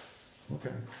have.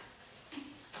 Okay.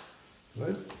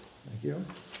 Good, thank you.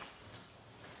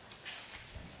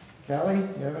 Callie,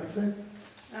 you have anything?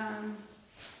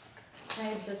 I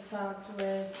had just talked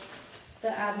with the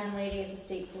admin lady at the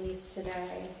state police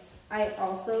today. I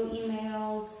also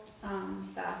emailed,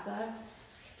 BASA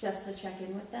just to check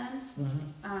in with them,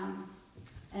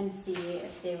 and see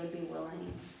if they would be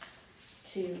willing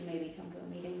to maybe come to a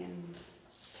meeting and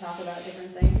talk about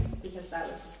different things, because that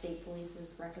was the state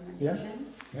police's recommendation.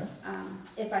 Yeah.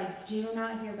 If I do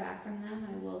not hear back from them,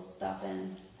 I will stop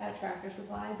in at Tractor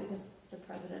Supply because the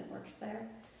president works there.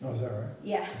 Oh, is that right?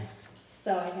 Yeah,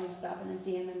 so I can stop in and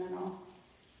see him, and then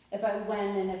if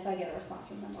I get a response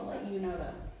from them, I'll let you know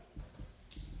to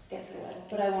schedule it.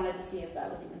 But I wanted to see if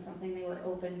that was even something they were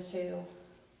open to. Is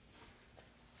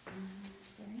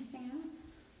there anything else?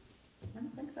 I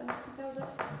don't think so. I think that was it.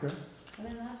 Okay, Other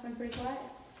than that, it's been pretty quiet.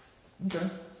 okay.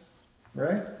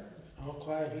 Right? all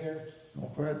quiet here. All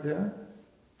quiet there?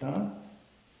 Don?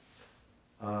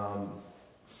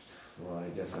 Well, I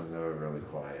guess I'm never really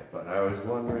quiet, but I was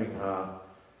wondering,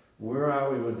 where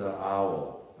are we with the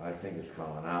owl? I think it's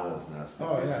called an owl's nest. but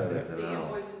Oh, you yeah, said it's an The owl.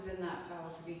 invoice is in that file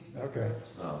to be. Okay.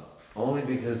 Oh, only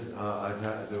because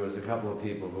there was a couple of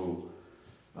people who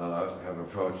have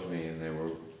approached me, and they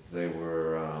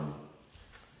were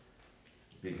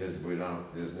because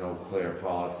there's no clear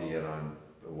policy yet on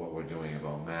what we're doing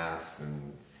about masks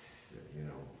and, you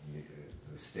know,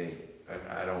 the state.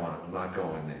 I'm not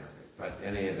going there, but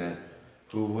in any event,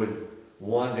 who would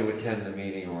want to attend the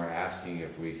meeting or asking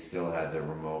if we still had the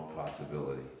remote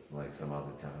possibility, like some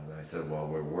other towns. And I said, well,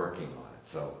 we're working on it,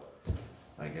 so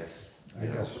I guess,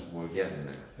 we're getting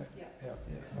there. Yeah. Yeah,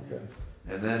 Yeah. okay.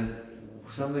 And then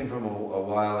something from a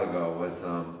while ago was,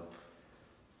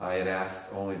 I had asked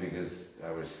only because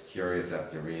I was curious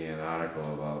after reading an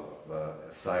article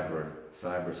about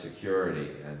cyber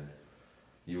security, and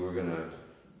you were gonna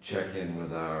check in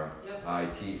with our Yep.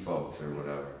 IT folks or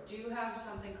whatever. Do you have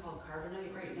something called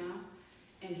Carbonite right now?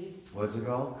 And he's What's it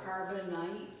called?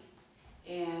 Carbonite,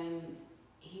 and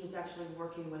he's actually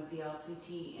working with the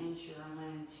LCT and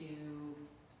Sherlin to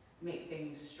make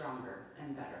things stronger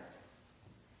and better.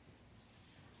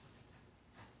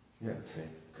 Yeah,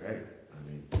 great. I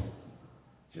mean,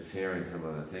 just hearing some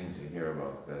of the things you hear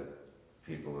about that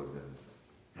people have been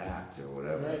hacked or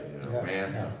whatever, Right. you know, Yeah,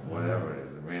 ransom, yeah. whatever it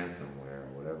is, the ransomware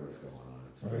or whatever is going on.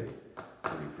 It's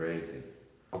pretty crazy.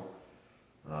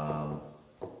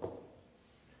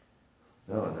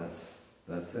 No, and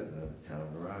that's it. The town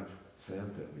garage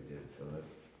sand pit we did, so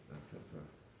that's it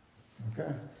for.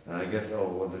 Okay. And I guess,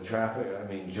 the traffic, I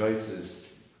mean, Joyce is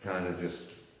kind of just,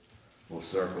 will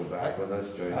circle back with us,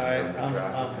 Joyce, on the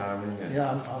traffic calming. And,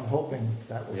 Yeah, I'm hoping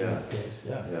that will be Yeah. the case,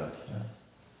 yeah. yeah.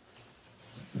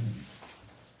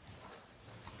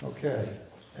 Okay,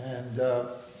 and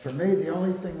for me, the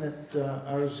only thing that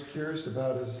I was curious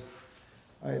about is,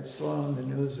 I had saw on the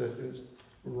news that it was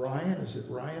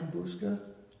Ryan Buska?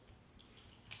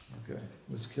 Okay,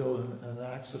 was killed in an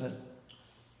accident.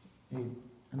 And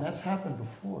that's happened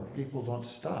before, people don't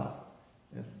stop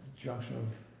at the junction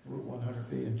of Route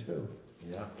 100B and 2.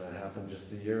 Yeah, that happened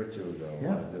just a year or two ago,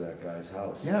 Yeah. to that guy's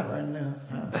house. Yeah, right now,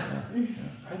 yeah.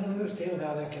 I don't understand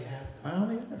how that can happen. I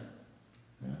don't either,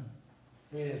 yeah.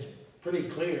 I mean, it's pretty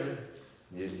clear.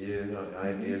 You know,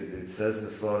 it says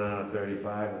to slow down at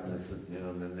 35, and this is,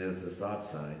 then there's the stop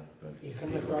sign. But You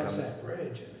come people across come- that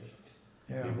bridge and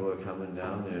Yeah. People are coming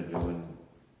down there doing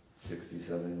 60,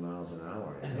 70 miles an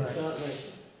hour. and it's not like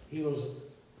he was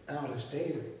out of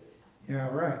state or Yeah,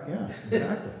 right, yeah,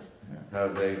 exactly,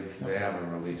 They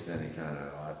haven't released any kind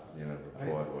of,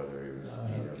 report whether he was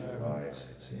I DWI. don't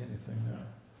see anything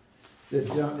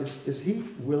now. Is he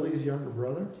Willie's younger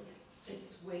brother?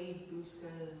 It's Wade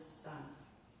Buska's son.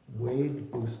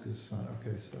 Wade Buska's son,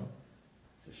 okay,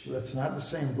 so that's not the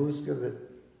same Buska that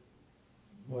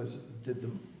did the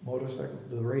motorcycle,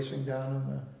 the racing down in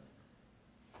the,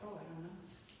 Oh, I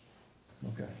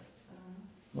don't know. okay. I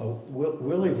don't know. Well,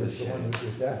 Willie was the one who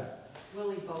did that.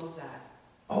 Willie Bozak.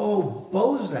 Oh,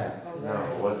 Bozak.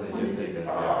 No, it wasn't you thinking.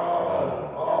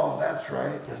 Oh, that's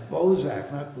right. It's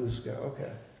Bozak, not Buska,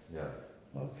 okay, Yeah.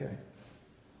 okay.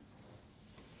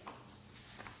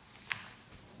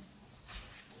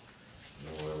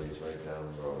 Willie's right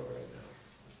down the road right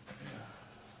now.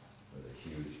 With a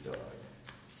huge dog.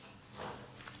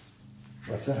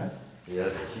 What's that? He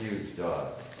has a huge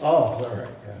dog. Oh, all right,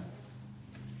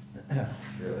 yeah.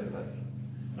 Really, like,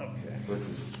 Okay.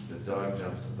 the dog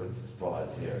jumps and puts his paws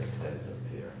here, his head's up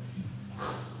here.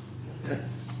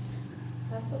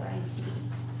 That's what I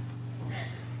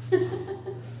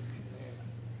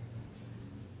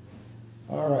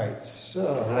All right,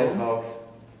 so. Good night, folks.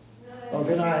 Oh,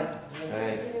 good night.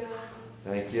 Thanks.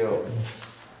 Thank you.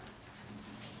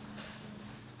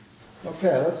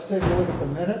 Okay, let's take a look at the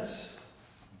minutes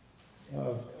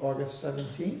of August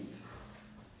 17th.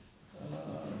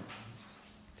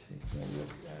 Take a look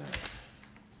at.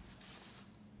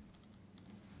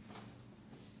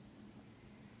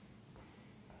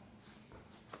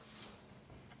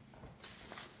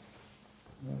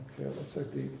 Okay, it looks like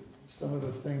some of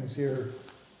the things here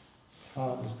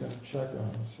Tom is going to check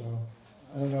on, so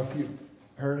I don't know if you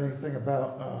heard anything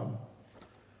about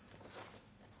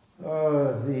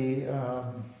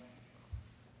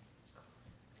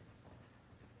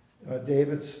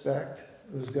David Specht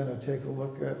was going to take a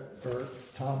look at, or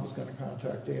Tom was going to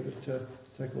contact David to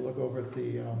take a look over at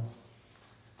the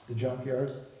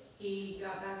junkyard. He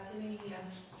got back to me,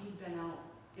 he'd been out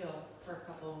ill for a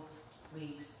couple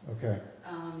weeks. Okay,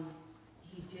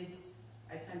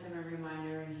 I sent him a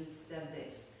reminder and he said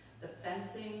that the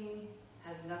fencing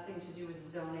has nothing to do with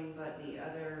zoning, but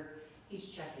he's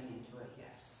checking into it,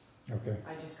 yes. okay,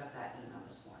 I just got that email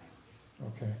this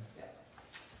morning. okay. Yep.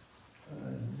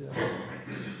 And I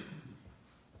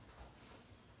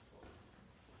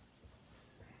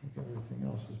think everything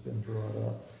else has been brought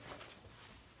up.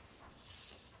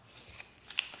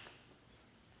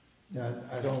 Now,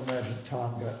 I don't imagine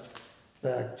Tom got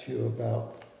back to you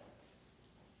about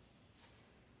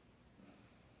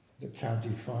the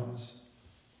county funds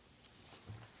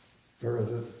for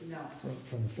No,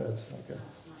 from the feds, okay,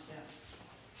 not yet.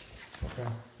 okay.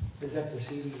 Is that the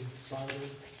CD file?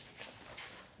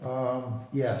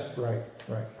 Yes, right.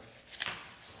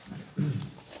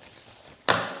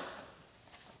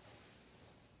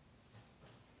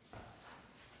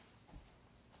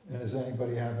 And does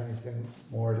anybody have anything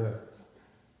more to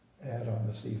add on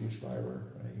the CV fiber?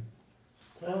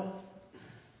 Well,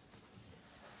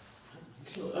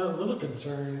 so I'm a little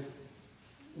concerned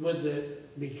with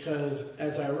it because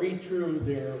as I read through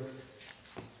their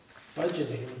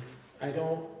budgeting,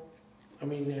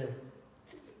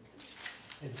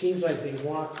 it seems like they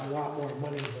want a lot more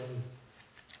money than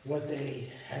what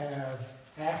they have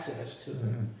access to.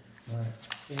 Right.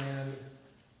 And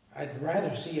I'd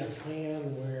rather see a plan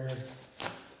where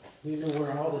we know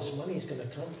where all this money's gonna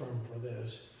come from for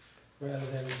this, rather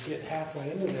than get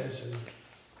halfway into this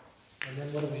and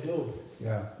then what do we do?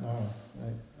 Yeah, no,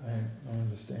 I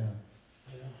understand.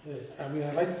 You know, I mean,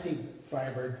 I'd like to see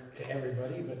fiber to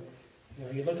everybody, but,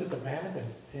 you look at the map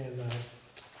and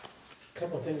a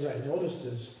couple of things I noticed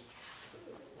is,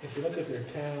 if you look at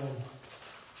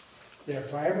their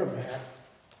fiber map,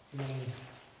 I mean,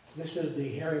 this is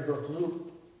the Harrybrook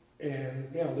Loop,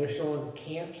 and, they're showing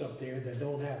camps up there that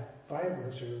don't have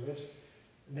fiber service.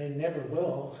 They never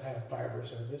will have fiber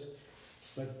service,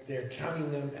 but they're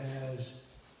counting them as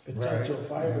potential Right,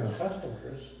 fiber yeah.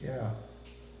 customers. Yeah,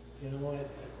 You know what?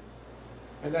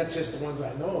 And that's just the ones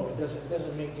I know. It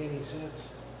doesn't make any sense.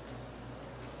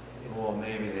 Well,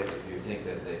 maybe you think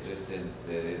that they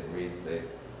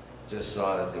just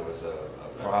saw that there was a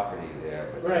property there,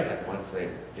 but Right. then once they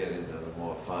get into the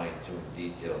more fine-tuned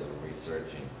details of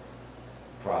researching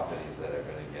properties that are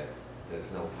gonna get,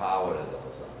 there's no power to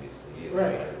those, obviously, either.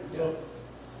 Right. Yeah. So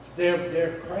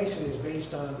their pricing is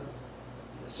based on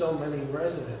so many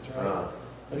residents, right?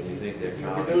 But you think if they're you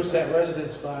counting reduce that that?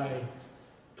 residence by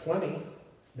 20,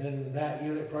 then that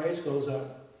unit price goes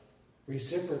up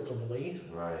reciprocally.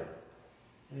 Right.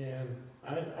 And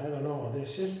I don't know,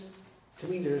 there's just, to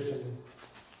me, there's some,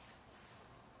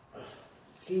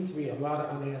 seems to be a lot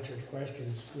of unanswered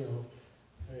questions,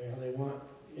 They want,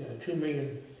 $2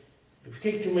 million if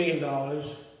you take $2 million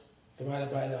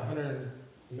divided by the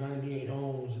 198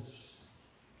 homes,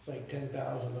 it's like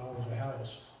 $10,000 a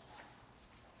house.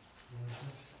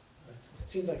 It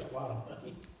seems like a lot of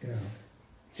money. Yeah. It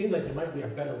seems like there might be a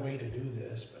better way to do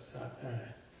this, but not,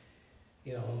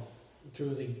 you know,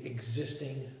 through the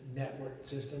existing network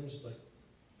systems like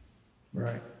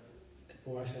Right.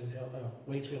 Waitsfield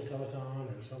Telecom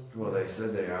or something. Well, they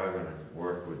said they are gonna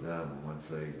work with them once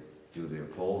they do their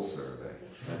poll survey.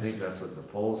 I think that's what the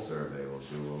poll survey will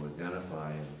do, will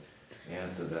identify and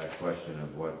answer that question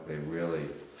of what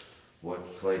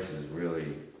places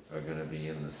really are gonna be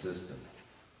in the system.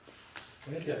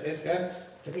 I think that's,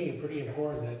 to me, pretty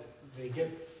important that they get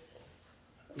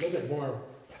a little bit more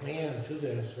plan to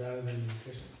this rather than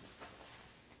just.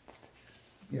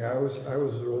 Yeah, I was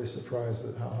really surprised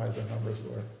at how high the numbers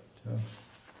were,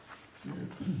 too.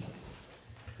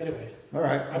 Anyway, All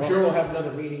right. I'm sure we'll have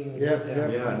another meeting. Yeah, with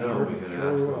them. Yeah, no, we can Sure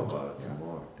ask we them will. about it some Yeah.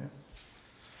 more.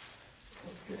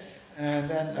 And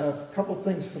then a couple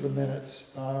things for the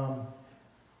minutes. On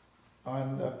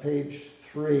page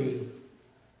 3,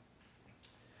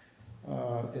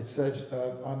 it says,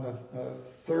 on the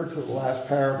third to the last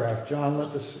paragraph, John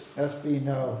let the SB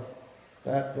know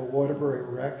that the Waterbury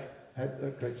Rec had,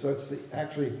 okay, so it's the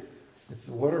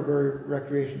Waterbury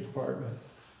Recreation Department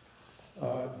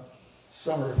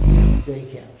summer day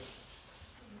camp.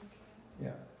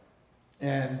 Yeah.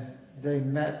 And they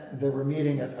were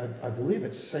meeting at, I believe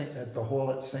it's at the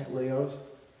hall at St. Leo's.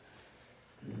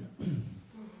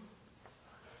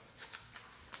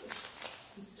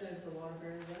 Instead of the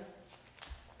Waterbury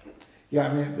Rec? Yeah,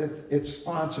 I mean, it's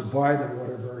sponsored by the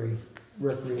Waterbury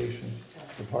Recreation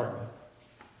Department.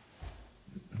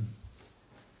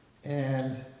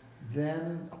 And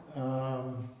then,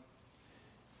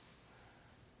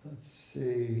 let's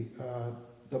see,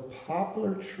 the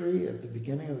poplar tree at the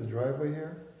beginning of the driveway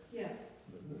here, Yeah,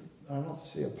 I don't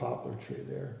see a poplar tree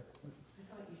there.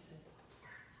 I thought you said.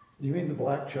 You mean the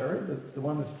black cherry, the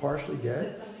one that's partially You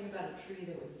dead? said something about a tree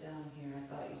that was down here,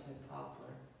 I thought you said poplar.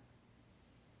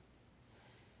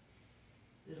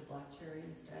 Is it a black cherry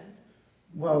instead?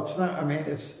 Well, it's not, I mean,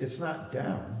 it's not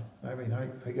down. I mean,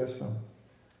 I guess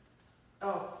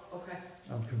Oh, okay,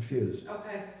 I'm confused.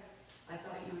 okay. I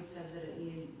thought you had said that it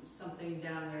needed, something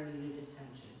down there needed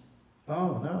attention.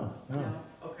 Oh, no.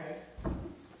 Okay.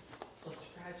 So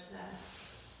scratch that.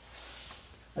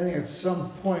 I think at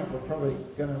some point, we're probably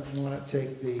gonna wanna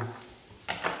take the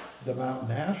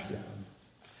mountain ash down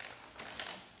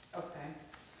Okay.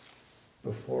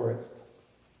 before it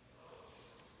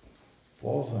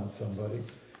falls on somebody,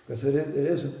 because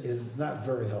it's not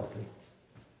very healthy.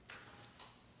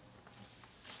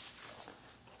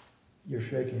 You're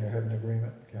shaking your head in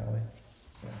agreement, Callie.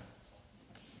 Yeah.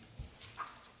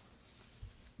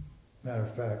 Matter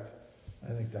of fact,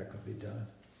 I think that could be done.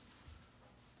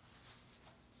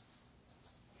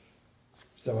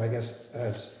 So I guess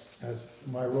as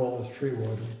my role as tree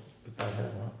warden, put that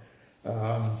hat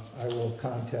on, I will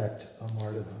contact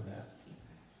Martin on that.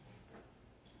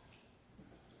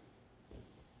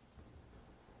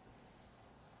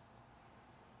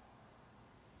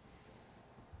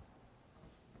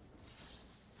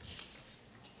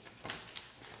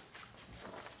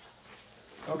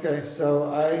 Okay,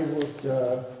 so I would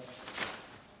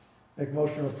make a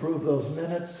motion to approve those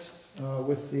minutes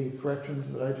with the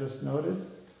corrections that I just noted.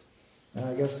 And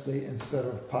I guess instead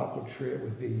of poplar tree, it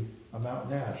would be a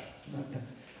mountain ash.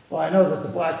 Well, I know that the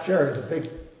black cherry, the big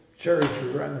cherry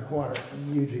tree right in the corner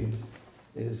in Eugene's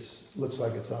looks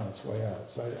like it's on its way out.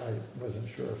 So I wasn't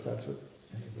sure if that's what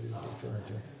anybody was referring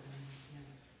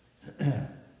to.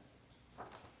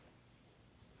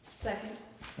 Second.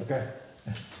 Okay.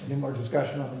 Any more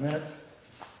discussion on the minutes?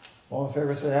 All in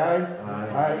favor, say aye.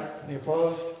 Aye. Any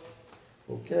opposed?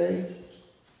 Okay.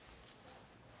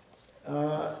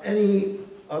 Any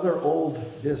other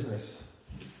old business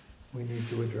we need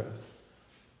to address?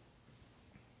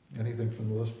 Anything from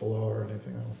the list below or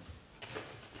anything else?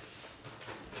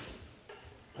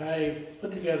 I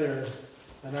put together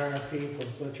an RFP for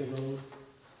Fletcher Road,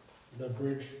 the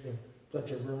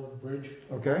Fletcher Road Bridge,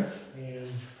 Okay, and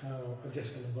I'm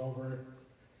just gonna go over it.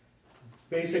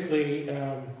 Basically,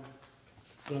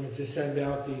 going to just send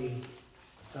out the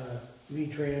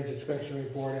V-Trans inspection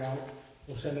report out.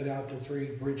 We'll send it out to 3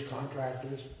 bridge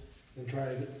contractors and try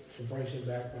to get some pricing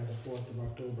back by the 4th of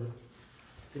October.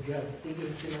 Did you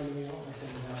see it on the mail? I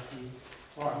sent it out to you.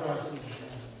 Oh, no, I sent it to you.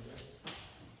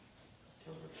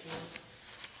 October 4th.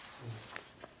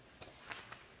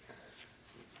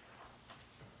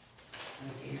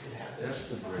 You can have That's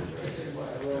this. the bridge. I said, what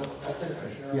I wrote, I sent it to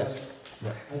Cheryl. yes.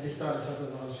 I just thought of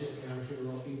something when I was sitting down, she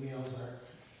wrote emails or.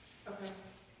 Okay.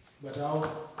 But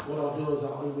what I'll do is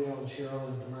I'll email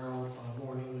Cheryl tomorrow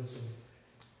morning with some,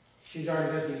 she's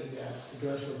already got the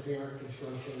address for parent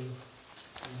construction,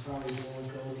 and probably one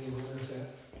Cody and where's that?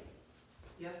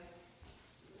 Yep.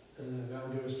 And then that'll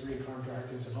give us 3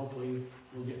 contractors, and hopefully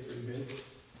we'll get 3 bids.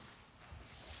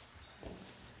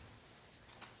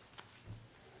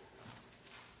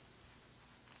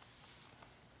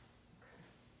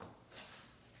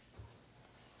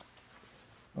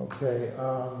 Okay,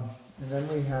 and then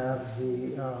we have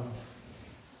the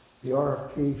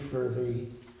RFP for the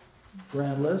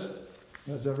grand list.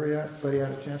 Has everybody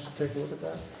had a chance to take a look at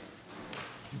that?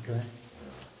 Okay.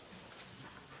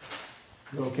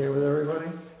 You okay with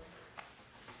everybody?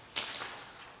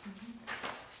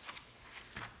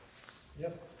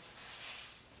 Yep.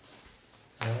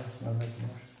 Yeah, I'll make a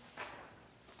motion.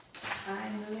 I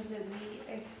move that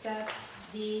we accept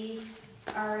the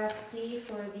RFP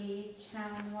for the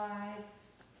townwide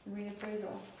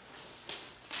reappraisal.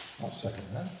 I'll second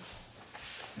that.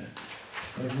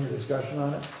 Any more discussion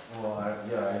on it? Well,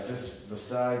 I just,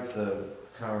 besides the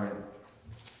current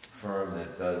firm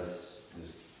that is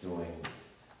doing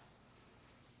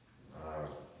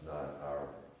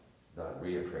not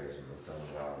reappraisal, but some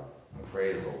of our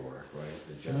appraisal work, right?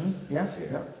 The gentleman Yeah, that's here.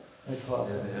 yeah. I'd call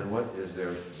it. And what, is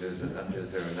there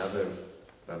another,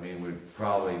 I mean, we're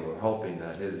hoping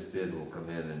that his bid will come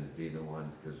in and be the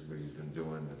one, because we've been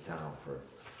doing the town for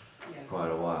Yeah. quite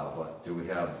a while, but do we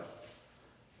have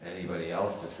anybody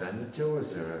else to send it to?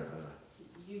 Is there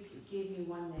You gave me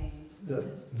one name. The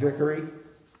Vickery,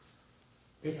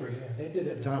 Victory, yeah, they did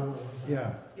it. Tom, before.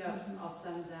 yeah, Yeah, I'll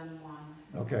send them one.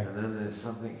 okay. and then there's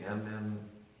something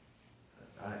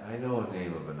I know a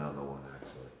name of another one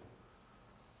actually,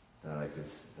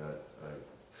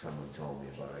 someone told me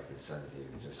about, I could send to you,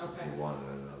 just if Okay. you wanted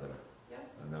Yeah.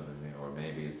 another name, or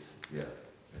maybe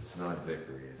it's not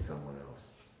Vickery, it's someone else.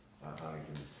 I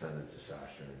can send it to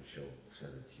Sasha and she'll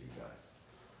send it to you guys.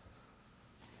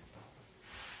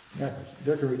 Yeah, 'cause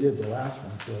Vickery did the last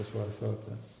one, so that's what I thought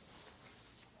that.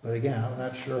 But again, I'm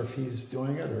not sure if he's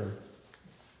doing it or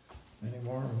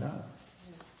anymore or not.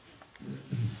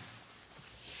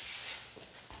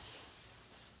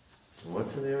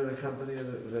 What's the name of the company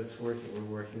we're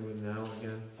working with now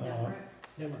again? Yeah,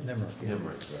 Never. Nimmer, yeah. Nimmer,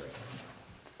 right.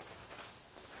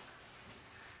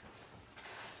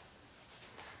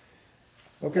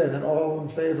 Okay, then all in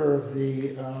favor of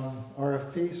the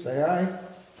RFP, say aye.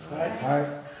 Aye. Aye.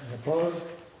 Any opposed?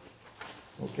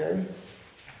 Okay.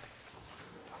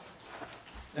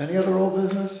 Any other old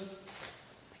business?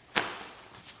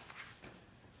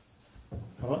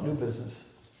 How about new business?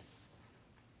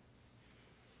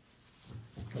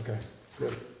 Okay,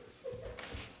 good.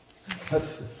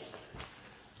 Let's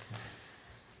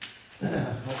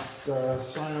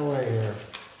sign away here.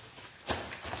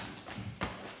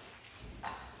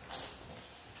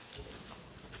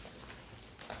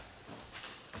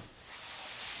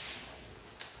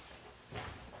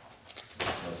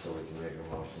 So we can make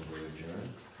a motion to adjourn?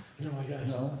 No, I got it.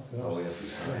 No? Oh, we have to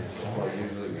sign. Well,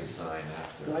 usually we sign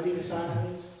Do I after. need to sign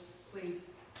on these? Please.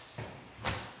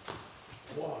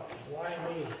 Why? Why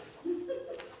me?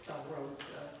 The road,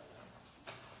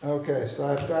 Okay, so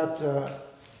I've got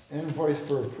invoice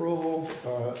for approval,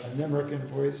 a NIMRIC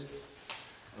invoice.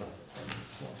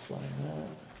 So I'll sign that.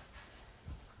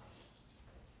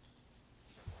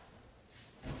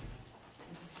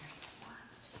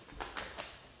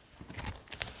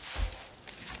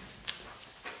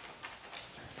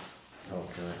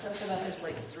 Okay. That's about, there's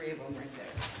like 3 of them right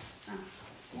there.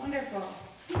 Wonderful.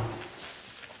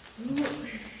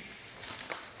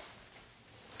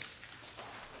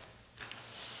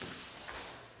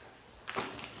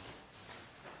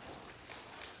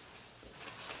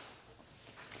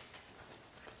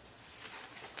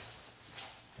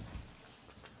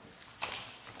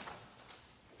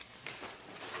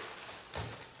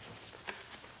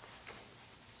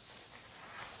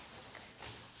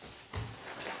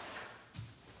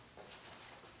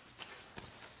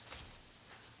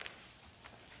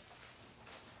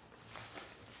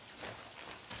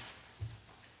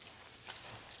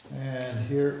 And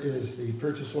here is the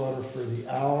purchase order for the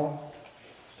owl,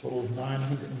 total of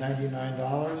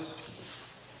 $999.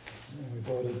 And we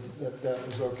voted that that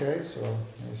was okay, so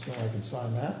I assume I can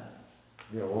sign that.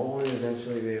 Yeah, won't we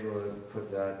eventually be able to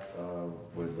put that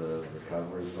with the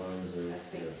recovery funds or? I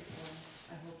think so.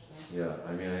 I hope so. Yeah,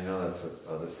 I mean, I know that's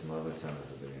what some other towns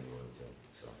have been able to do,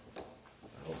 so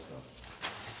I hope so.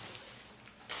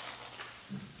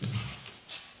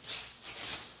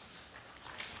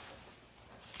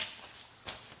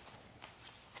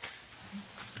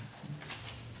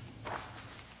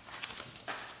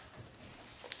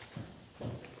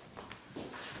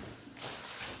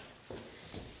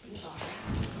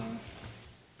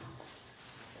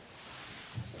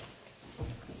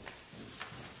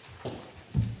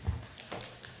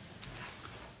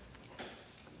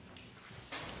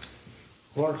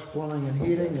 Clark's Plumbing and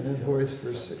Heating, an invoice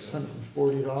for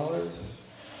 $640.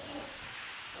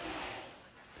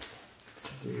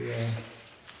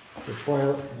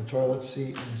 The toilet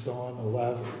seat and so on, the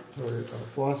lavatory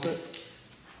faucet.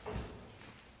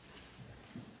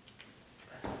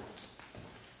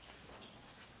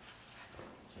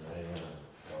 Can I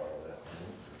borrow that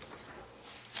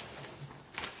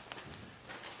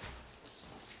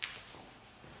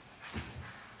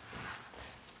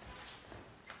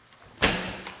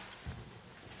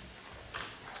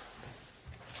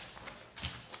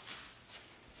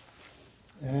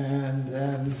one? And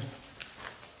then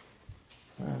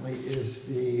finally is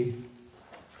the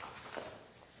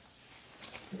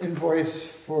invoice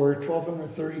for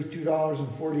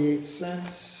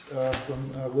 $1,232.48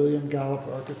 from William Gallup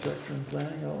Architecture and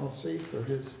Planning LLC for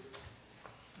his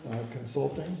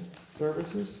consulting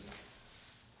services.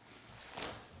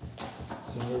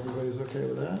 So everybody's okay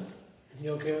with that?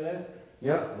 You okay with that?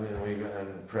 Yeah, we got,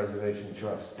 and Preservation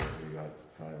Trust, we got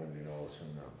 $500 from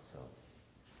them, so.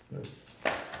 Good.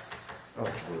 Oh,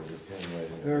 there's a pen right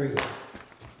here. Very good.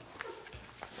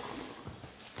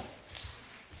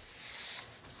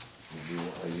 You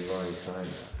already signed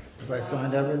that. Have I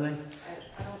signed everything?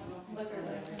 I don't know if you Liquor said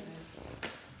that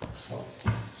license.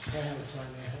 I haven't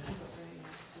signed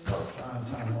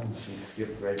I'm home. She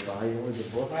skipped right by you with the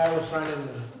book. that. I was signing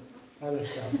the other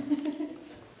stuff.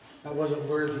 I wasn't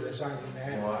worthy of signing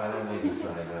that. Well, I don't need to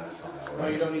sign that file, No,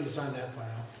 right? you don't need to sign that file.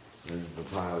 This is the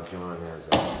pile John has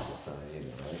to sign either,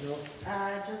 right? No.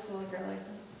 Just the liquor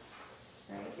license,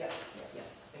 right? Yes,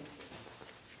 thank you.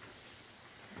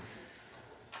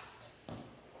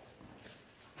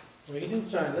 Well, you didn't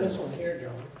sign this one here,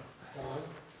 John.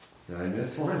 Did I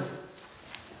miss one?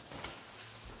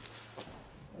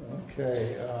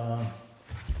 Okay,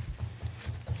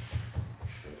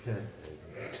 Okay. I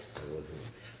wasn't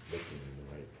looking in the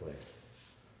right place.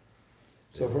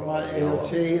 so Vermont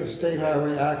AOT, State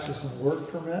Highway Access and Work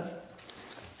Permit.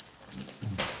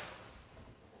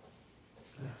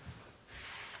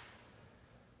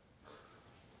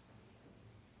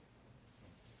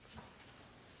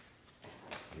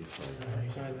 You signed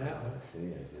You signed that one. that.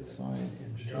 See, I did. Sign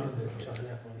in John didn't sign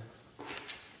that one.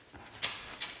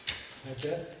 That's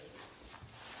it?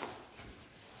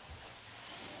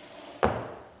 I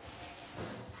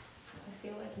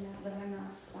feel like now that I'm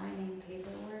not signing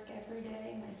paperwork every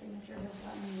day, my signature has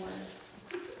gotten worse.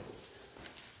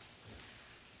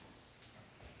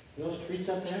 Those streets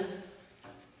up there?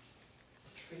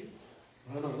 Tree?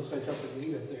 I don't know, looks like something to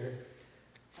eat up there.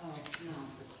 Oh, no,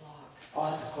 it's the clock.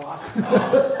 Oh, it's a clock.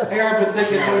 Hey, I've been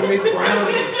thinking so we make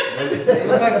brownies. What did you say?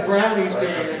 Look like brownies doing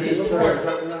it. Pizza or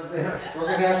something up there? We're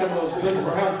gonna have some of those good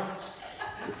brownies.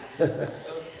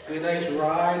 Be a nice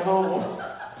ride home.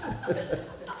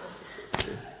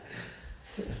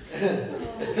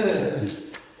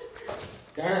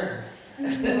 Darn.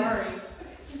 Sorry.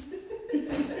 Do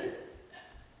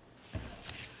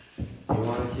you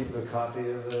want to keep a copy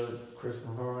of the Chris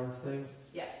Mahorn's thing?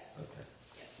 Yes. Okay.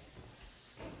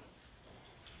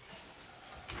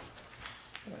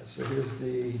 All right, so here's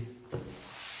the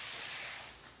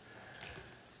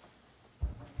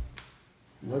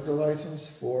liquor license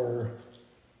for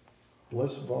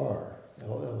Bliss Bar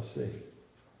LLC.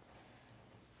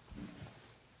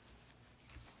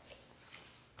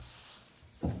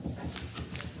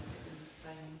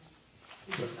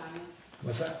 Did you sign it?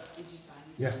 What's that? Did you sign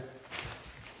it? Yeah.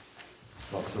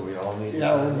 Oh, so we all need to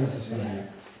Yeah, sign we'll need this? to sign it.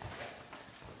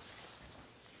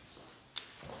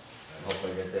 I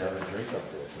hope I get to have a drink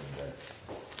up there someday.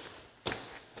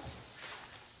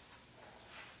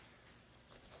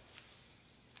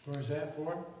 Where's that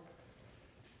for?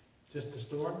 Just the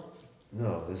store?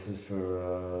 No, this is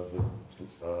for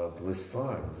the Bliss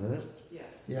Farm, isn't it? Yes.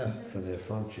 Yes. For their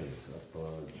functions up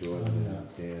Jordan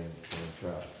and Dan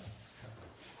Trout.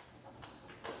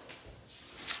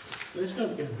 There's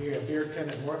gonna be a beer tent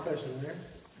at Morfest in there.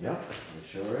 Yeah, it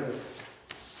sure is.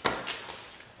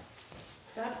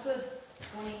 That's the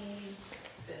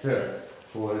 25th. Fifth,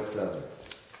 4 to 7.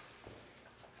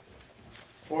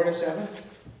 4 to 7?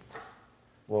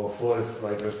 Well, 4 to,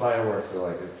 like, the fireworks are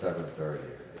like at 7:30, I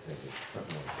think it's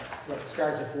something like that. Right, it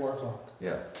starts at 4 o'clock.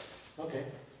 Yeah. Okay.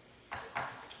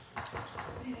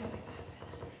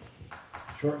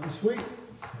 Short and sweet,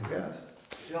 I guess.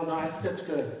 No, I think that's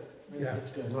good. I think Yeah.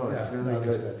 it's good. No, it's Yeah, gonna no, be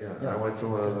that's good, good. yeah. I Yeah. went to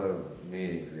one of the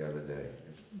meetings the other day.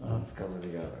 It's coming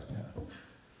together. Yeah.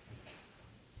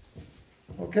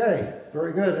 Okay,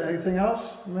 very good. Anything else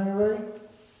from anybody?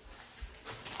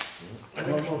 I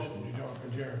think motion, you don't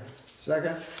adjourn.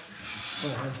 Second? Go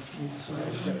ahead. You You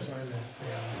decide. gotta sign that.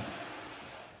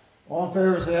 Yeah. All in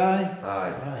favor, say aye.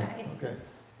 Aye. Aye, okay.